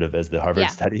representative as the Harvard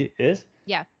study is.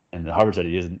 Yeah. And the Harvard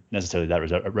study isn't necessarily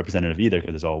that representative either,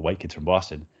 because it's all white kids from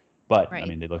Boston. But I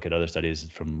mean, they look at other studies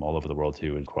from all over the world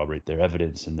too and corroborate their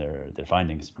evidence and their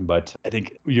findings. But I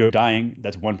think you're dying.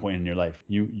 That's one point in your life.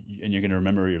 And you're going to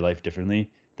remember your life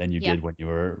differently than you did when you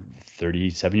were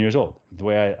 37 years old. The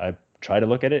way I try to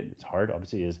look at it, it's hard,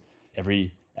 obviously, is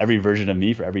every version of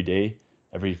me for every day,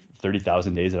 every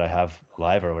 30,000 days that I have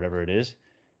alive or whatever it is,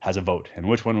 has a vote. And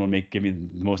which one will give me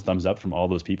the most thumbs up from all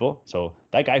those people? So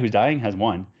that guy who's dying has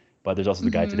one, but there's also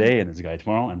the guy today and there's the guy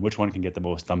tomorrow. And which one can get the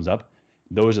most thumbs up?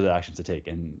 Those are the actions to take.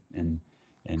 And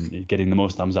getting the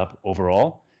most thumbs up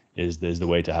overall is the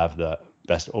way to have the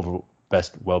best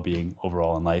well-being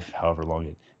overall in life, however long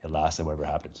it lasts and whatever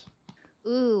happens.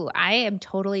 Ooh, I am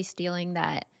totally stealing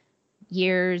that.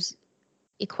 Years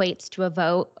equates to a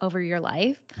vote over your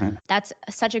life. That's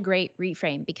such a great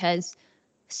reframe, because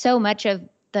so much of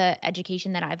the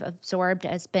education that I've absorbed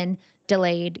has been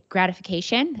delayed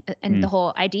gratification and the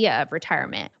whole idea of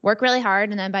retirement. Work really hard,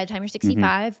 and then by the time you're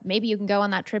 65, maybe you can go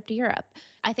on that trip to Europe.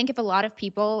 I think if a lot of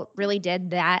people really did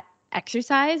that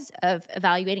exercise of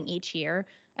evaluating each year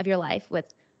of your life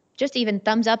with just even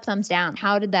thumbs up, thumbs down,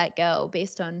 how did that go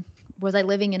based on, was I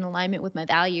living in alignment with my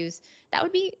values? That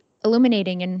would be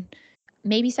illuminating in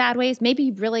maybe sad ways,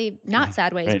 maybe really not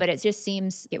sad ways, but it just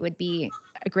seems it would be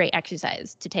a great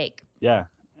exercise to take. Yeah.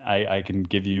 I can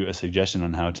give you a suggestion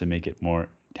on how to make it more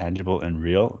tangible and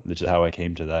real. Which is how I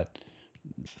came to that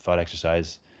thought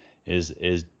exercise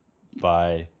is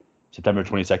by September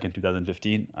 22nd,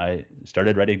 2015, I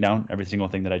started writing down every single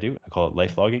thing that I do. I call it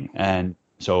life logging. And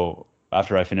so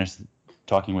after I finish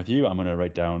talking with you, I'm going to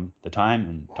write down the time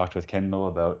and talk with Kendall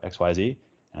about XYZ.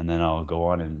 And then I'll go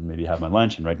on and maybe have my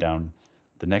lunch and write down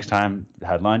the next time I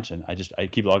had lunch. And I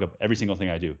keep log up every single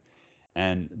thing I do.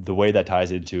 And the way that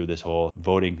ties into this whole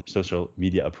voting, social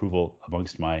media approval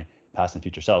amongst my past and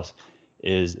future selves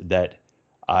is that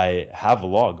I have a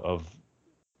log of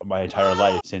my entire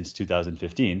life since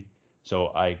 2015. So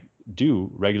I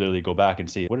do regularly go back and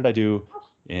see, what did I do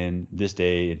in this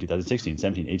day in 2016,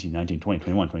 17, 18, 19, 20,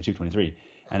 21, 22, 23.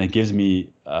 And it gives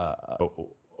me a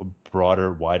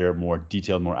broader, wider, more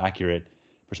detailed, more accurate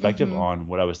perspective on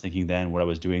what I was thinking then, what I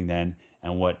was doing then,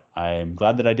 and what I'm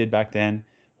glad that I did back then,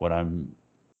 what I'm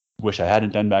wish I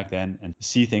hadn't done back then, and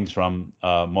see things from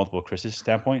multiple Chris's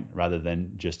standpoint rather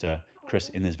than just a Chris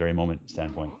in this very moment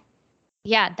standpoint.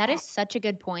 Yeah, that is such a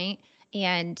good point.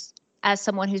 And as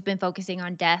someone who's been focusing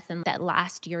on death and that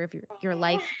last year of your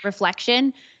life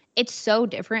reflection, it's so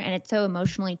different and it's so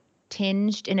emotionally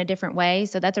tinged in a different way.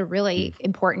 So that's a really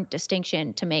important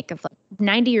distinction to make of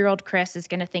 90-year-old Chris is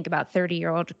going to think about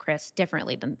 30-year-old Chris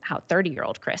differently than how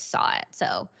 30-year-old Chris saw it.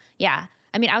 So yeah.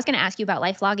 I mean, I was going to ask you about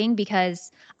life logging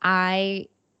because I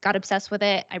got obsessed with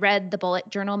it. I read the bullet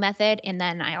journal method, and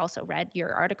then I also read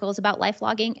your articles about life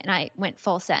logging, and I went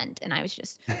full send, and I was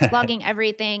just logging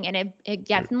everything, and it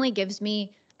definitely gives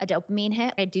me a dopamine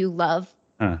hit. I do love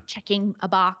checking a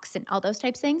box and all those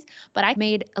types of things, but I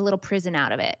made a little prison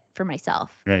out of it for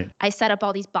myself. Right. I set up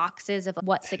all these boxes of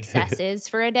what success is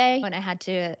for a day, and I had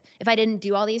to, if I didn't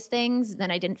do all these things, then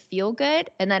I didn't feel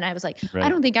good. And then I was like, I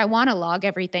don't think I want to log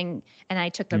everything. And I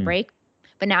took a break.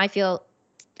 but now I feel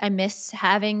I miss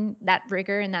having that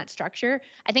rigor and that structure.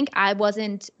 I think I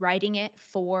wasn't writing it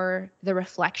for the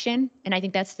reflection. And I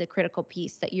think that's the critical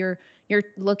piece, that you're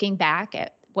looking back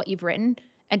at what you've written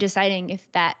and deciding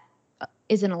if that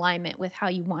is in alignment with how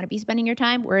you want to be spending your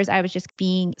time. Whereas I was just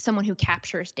being someone who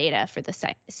captures data for the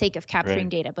sake of capturing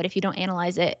data. But if you don't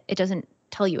analyze it, it doesn't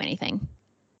tell you anything.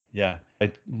 Yeah.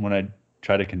 When I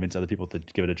try to convince other people to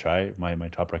give it a try, my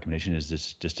top recommendation is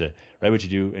just to write what you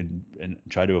do and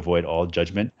try to avoid all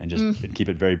judgment and just and keep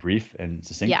it very brief and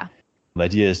succinct. Yeah. The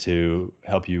idea is to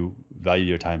help you value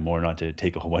your time more, not to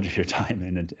take a whole bunch of your time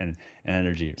and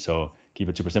energy. So keep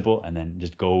it super simple and then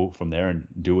just go from there and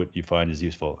do what you find is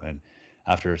useful. And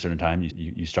after a certain time,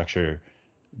 you structure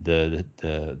the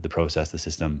process, the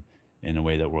system in a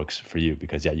way that works for you,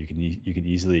 because you can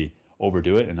easily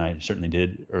overdo it. And I certainly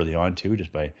did early on too,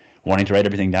 just by wanting to write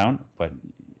everything down, but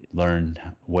learn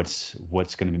what's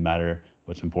going to matter,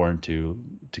 what's important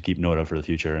to keep note of for the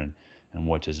future, and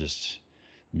what is just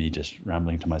me just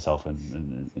rambling to myself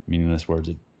and meaningless words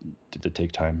to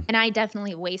take time. And I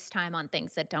definitely waste time on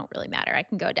things that don't really matter. I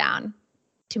can go down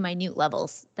to minute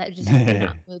levels that just do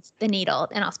not move the needle,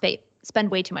 and I'll spend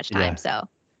way too much time. Yeah. So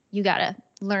you got to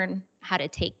learn how to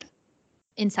take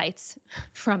insights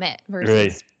from it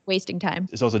versus wasting time.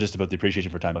 It's also just about the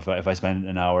appreciation for time. If I spend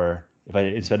an hour,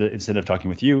 instead of talking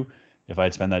with you, if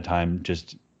I'd spend that time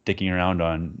just dicking around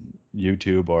on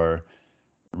YouTube or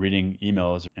reading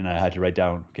emails, and I had to write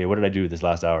down, okay, what did I do this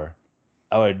last hour?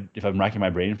 If I'm racking my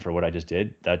brain for what I just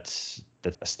did, that's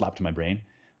a slap to my brain.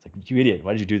 It's like, you idiot,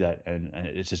 why did you do that? And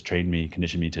it's just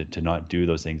conditioned me to not do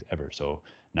those things ever. So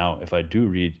now if I do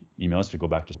read emails, to go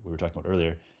back to what we were talking about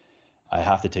earlier, I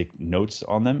have to take notes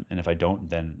on them. And if I don't,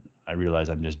 then I realize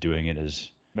I'm just doing it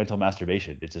as mental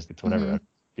masturbation. It's whatever. It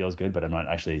feels good, but I'm not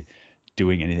actually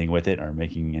doing anything with it or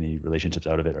making any relationships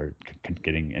out of it or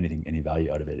getting any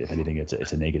value out of it. If anything, it's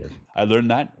a negative. I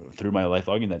learned that through my life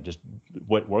logging, that just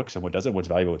what works and what doesn't, what's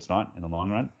valuable, what's not in the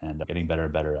long run, and getting better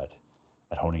and better at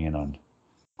honing in on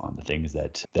the things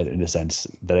that in a sense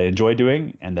that I enjoy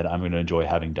doing and that I'm going to enjoy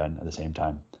having done at the same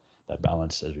time. That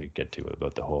balance as we get to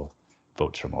about the whole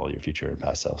votes from all your future and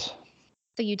past selves.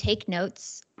 So you take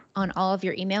notes on all of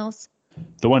your emails?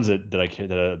 The ones that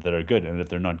are good, and if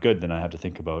they're not good, then I have to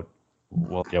think about,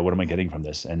 well, yeah, what am I getting from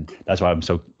this? And that's why I'm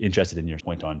so interested in your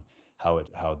point on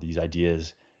how these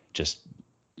ideas just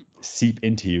seep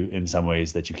into you in some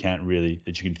ways that you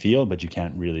can feel, but you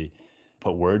can't really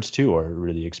put words to or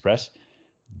really express.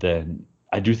 Then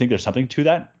I do think there's something to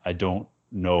that. I don't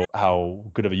know how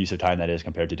good of a use of time that is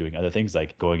compared to doing other things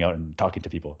like going out and talking to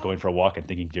people, going for a walk and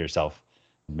thinking to yourself,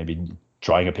 maybe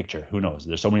drawing a picture. Who knows?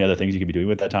 There's so many other things you could be doing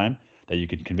with that time that you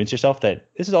could convince yourself that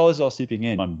this is all seeping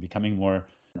in. I'm becoming more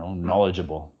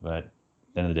knowledgeable. But at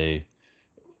the end of the day,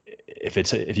 if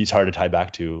it's hard to tie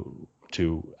back to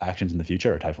actions in the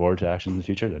future or tie forward to actions in the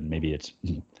future, then maybe it's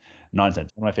nonsense.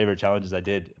 One of my favorite challenges I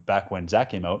did back when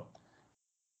Zach came out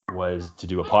was to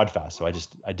do a pod fast. So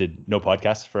I did no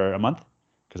podcasts for a month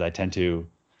because I tend to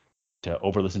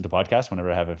over listen to podcasts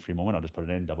whenever I have a free moment. I'll just put it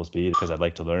in double speed because I'd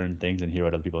like to learn things and hear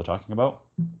what other people are talking about.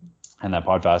 And that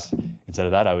pod fast, instead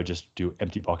of that, I would just do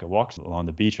empty pocket walks along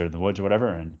the beach or in the woods or whatever.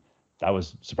 And that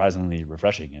was surprisingly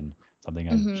refreshing and something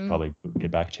I should probably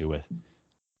get back to with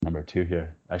number 2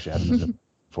 here. Actually, I haven't listened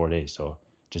 4 days, so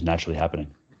just naturally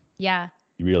happening. Yeah.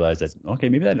 You realize that, okay,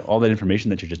 maybe all that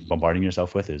information that you're just bombarding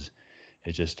yourself with is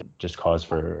just cause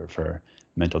for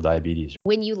mental diabetes.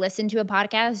 When you listen to a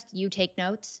podcast, you take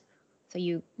notes, so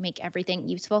you make everything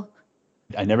useful?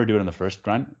 I never do it on the first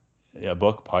run, a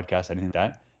book, podcast, anything like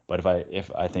that. But if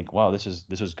I think, wow, this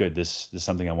was good, this is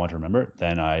something I want to remember,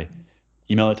 then I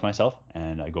email it to myself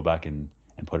and I go back and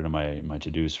put it in my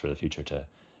to-dos for the future to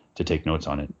take notes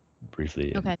on it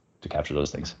briefly to capture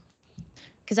those things.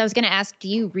 Because I was going to ask, do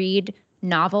you read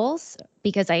novels?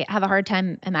 Because I have a hard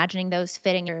time imagining those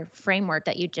fitting your framework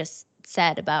that you just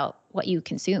said about what you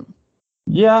consume.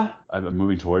 Yeah, I'm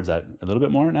moving towards that a little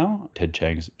bit more now. Ted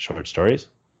Chiang's short stories.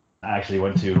 I actually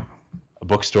went to a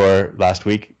bookstore last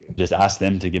week, just asked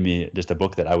them to give me just a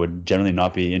book that I would generally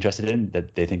not be interested in,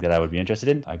 that they think that I would be interested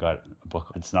in. I got a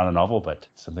book. It's not a novel, but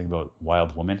something about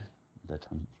wild woman that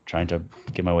I'm trying to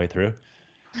get my way through.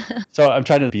 So I'm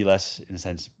trying to be less, in a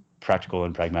sense, practical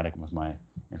and pragmatic with my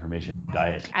information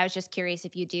diet. I was just curious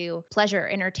if you do pleasure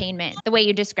entertainment. The way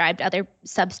you described other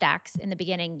Substacks in the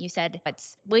beginning, you said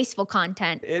it's wasteful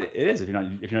content. It is if you're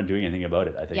not doing anything about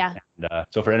it, I think. Yeah. And,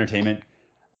 so for entertainment,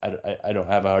 I don't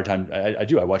have a hard time. I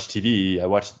do. I watch TV. I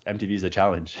watch MTV's The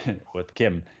Challenge with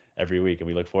Kim every week, and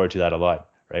we look forward to that a lot.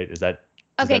 Right? Is that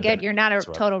okay? Good. You're not a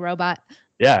total robot.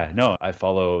 Yeah, no, I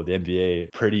follow the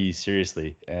NBA pretty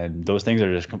seriously, and those things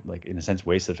are just like, in a sense,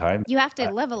 waste of time. You have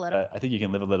to live a little. I think you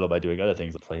can live a little by doing other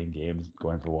things, like playing games,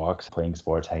 going for walks, playing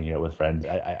sports, hanging out with friends.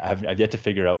 I've yet to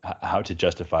figure out how to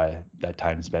justify that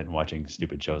time spent watching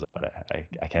stupid shows, but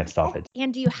I can't stop it.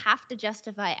 And do you have to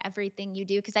justify everything you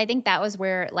do? Because I think that was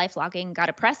where life logging got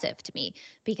oppressive to me,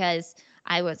 because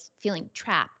I was feeling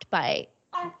trapped by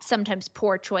sometimes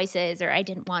poor choices, or I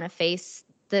didn't want to face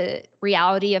the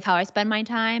reality of how I spend my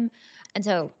time. And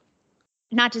so,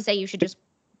 not to say you should just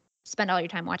spend all your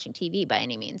time watching TV by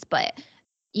any means, but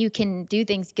you can do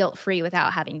things guilt-free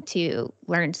without having to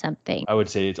learn something. I would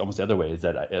say it's almost the other way, is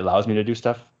that it allows me to do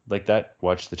stuff like that,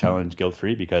 watch the challenge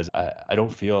guilt-free, because I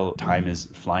don't feel time is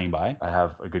flying by. I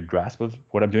have a good grasp of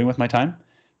what I'm doing with my time.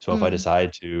 So if I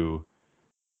decide to,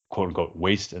 quote unquote,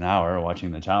 waste an hour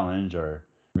watching the challenge or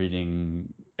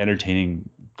reading entertaining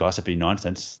gossipy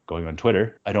nonsense going on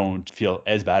Twitter, I don't feel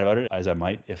as bad about it as I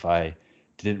might if I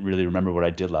didn't really remember what I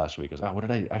did last week. I was, what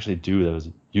did I actually do that was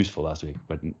useful last week?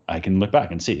 But I can look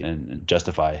back and see and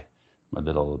justify my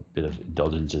little bit of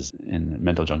indulgences in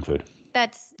mental junk food.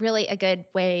 That's really a good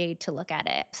way to look at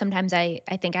it. Sometimes I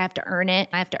think I have to earn it.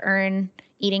 I have to earn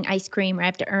eating ice cream, or I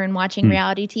have to earn watching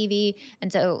reality TV.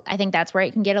 And so I think that's where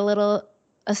it can get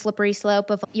a slippery slope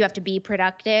of you have to be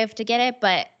productive to get it.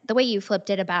 But the way you flipped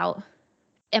it about,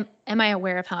 am I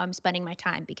aware of how I'm spending my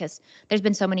time? Because there's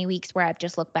been so many weeks where I've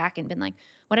just looked back and been like,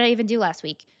 what did I even do last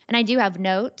week? And I do have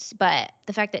notes, but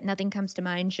the fact that nothing comes to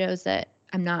mind shows that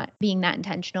I'm not being that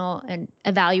intentional and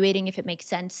evaluating if it makes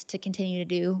sense to continue to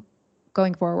do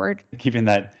going forward. Keeping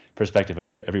that perspective,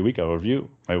 every week I'll review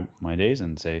my days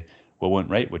and say, what went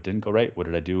right, what didn't go right, what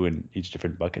did I do in each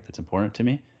different bucket that's important to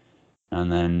me. And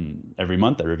then every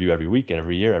month I review every week, and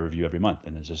every year I review every month,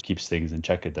 and it just keeps things in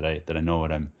check that I know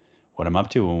what I'm up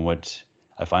to, and what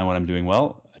I find what I'm doing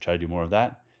well. I try to do more of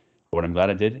that. What I'm glad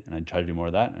I did, and I try to do more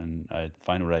of that. And I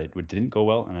find what didn't go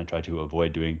well, and I try to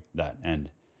avoid doing that.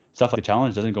 And stuff like the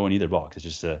challenge doesn't go in either box. It's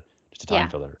just a time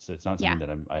filler. So it's not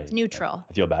something that it's neutral.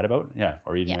 I feel bad about. Yeah,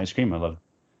 or eating ice cream. I love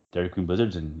Dairy Queen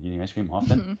Blizzards and eating ice cream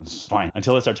often. It's fine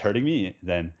until it starts hurting me.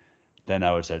 Then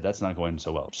I would say that's not going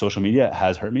so well. Social media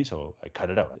has hurt me, so I cut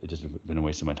it out. It's just been a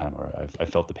waste of my time, or I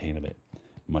felt the pain of it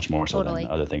much more so than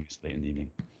other things late in the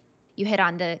evening. You hit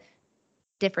on the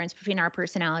difference between our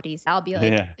personalities. I'll be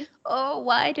like, oh,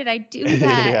 why did I do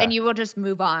that? And you will just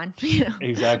move on.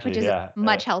 Exactly. Which is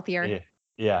much healthier.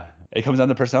 Yeah. It comes down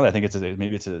to personality. I think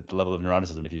maybe it's the level of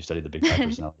neuroticism. If you study the big five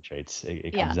personality traits,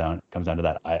 it comes down to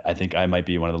that. I think I might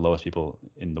be one of the lowest people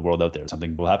in the world out there.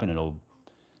 Something will happen, it'll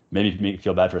maybe make you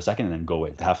feel bad for a second and then go away.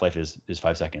 The half-life is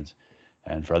 5 seconds.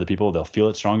 And for other people, they'll feel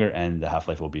it stronger, and the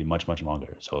half-life will be much, much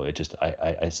longer. So it just,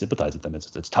 I sympathize with them.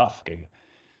 It's tough, okay?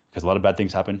 Because a lot of bad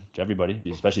things happen to everybody,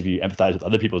 especially if you empathize with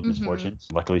other people's misfortunes.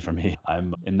 Luckily for me,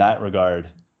 I'm in that regard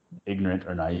ignorant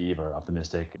or naive or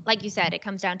optimistic. Like you said, it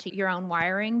comes down to your own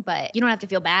wiring, but you don't have to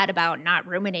feel bad about not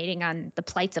ruminating on the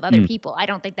plights of other people. I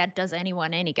don't think that does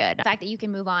anyone any good. The fact that you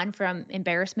can move on from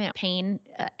embarrassment, pain,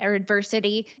 or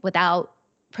adversity without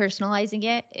personalizing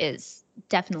it is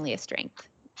definitely a strength.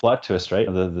 Plot twist, right?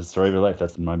 The story of your life.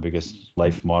 That's my biggest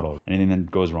life motto. Anything that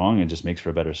goes wrong, it just makes for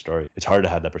a better story. It's hard to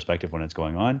have that perspective when it's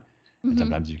going on. And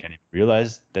sometimes you can't even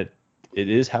realize that it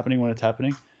is happening when it's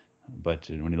happening. But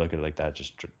when you look at it like that,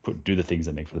 just do the things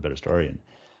that make for the better story. And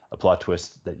a plot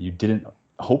twist that you didn't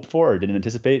hope for or didn't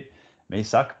anticipate may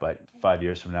suck, but 5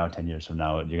 years from now, 10 years from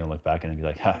now, you're going to look back and be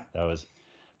like, that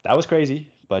was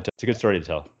crazy, but it's a good story to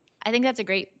tell. I think that's a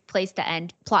great place to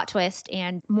end. Plot twist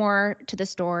and more to the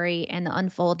story and the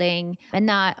unfolding, and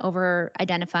not over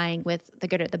identifying with the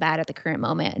good or the bad at the current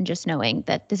moment, and just knowing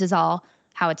that this is all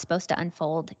how it's supposed to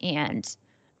unfold. And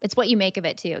it's what you make of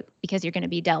it too, because you're going to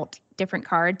be dealt different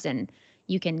cards, and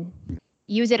you can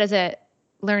use it as a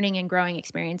learning and growing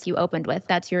experience you opened with.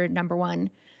 That's your number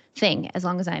one thing. As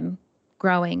long as I'm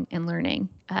growing and learning,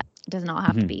 it doesn't all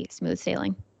have to be smooth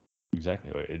sailing.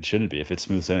 Exactly. It shouldn't be. If it's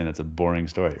smooth sailing, that's a boring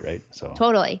story, right? So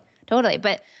Totally.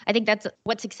 But I think that's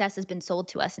what success has been sold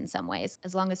to us in some ways.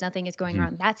 As long as nothing is going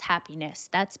wrong, that's happiness.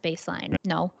 That's baseline.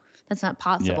 No, that's not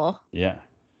possible. Yeah.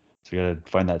 So you got to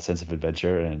find that sense of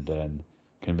adventure and then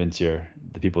convince the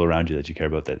people around you that you care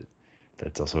about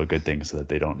that's also a good thing, so that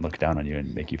they don't look down on you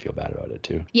and make you feel bad about it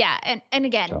too. Yeah. And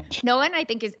again, no one I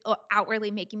think is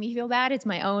outwardly making me feel bad. It's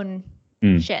my own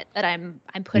shit that I'm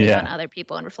putting on other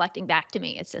people and reflecting back to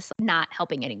me. It's just not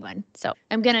helping anyone. So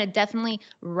I'm going to definitely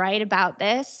write about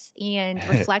this and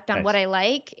reflect on what I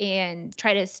like and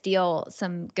try to steal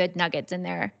some good nuggets in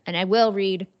there. And I will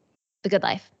read The Good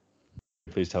Life.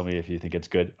 Please tell me if you think it's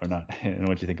good or not and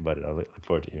what you think about it. I'll look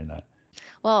forward to hearing that.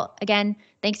 Well, again,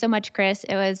 thanks so much, Chris.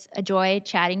 It was a joy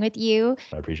chatting with you.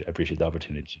 I appreciate the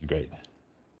opportunity. It's been great.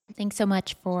 Thanks so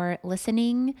much for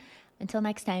listening. Until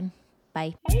next time,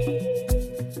 bye.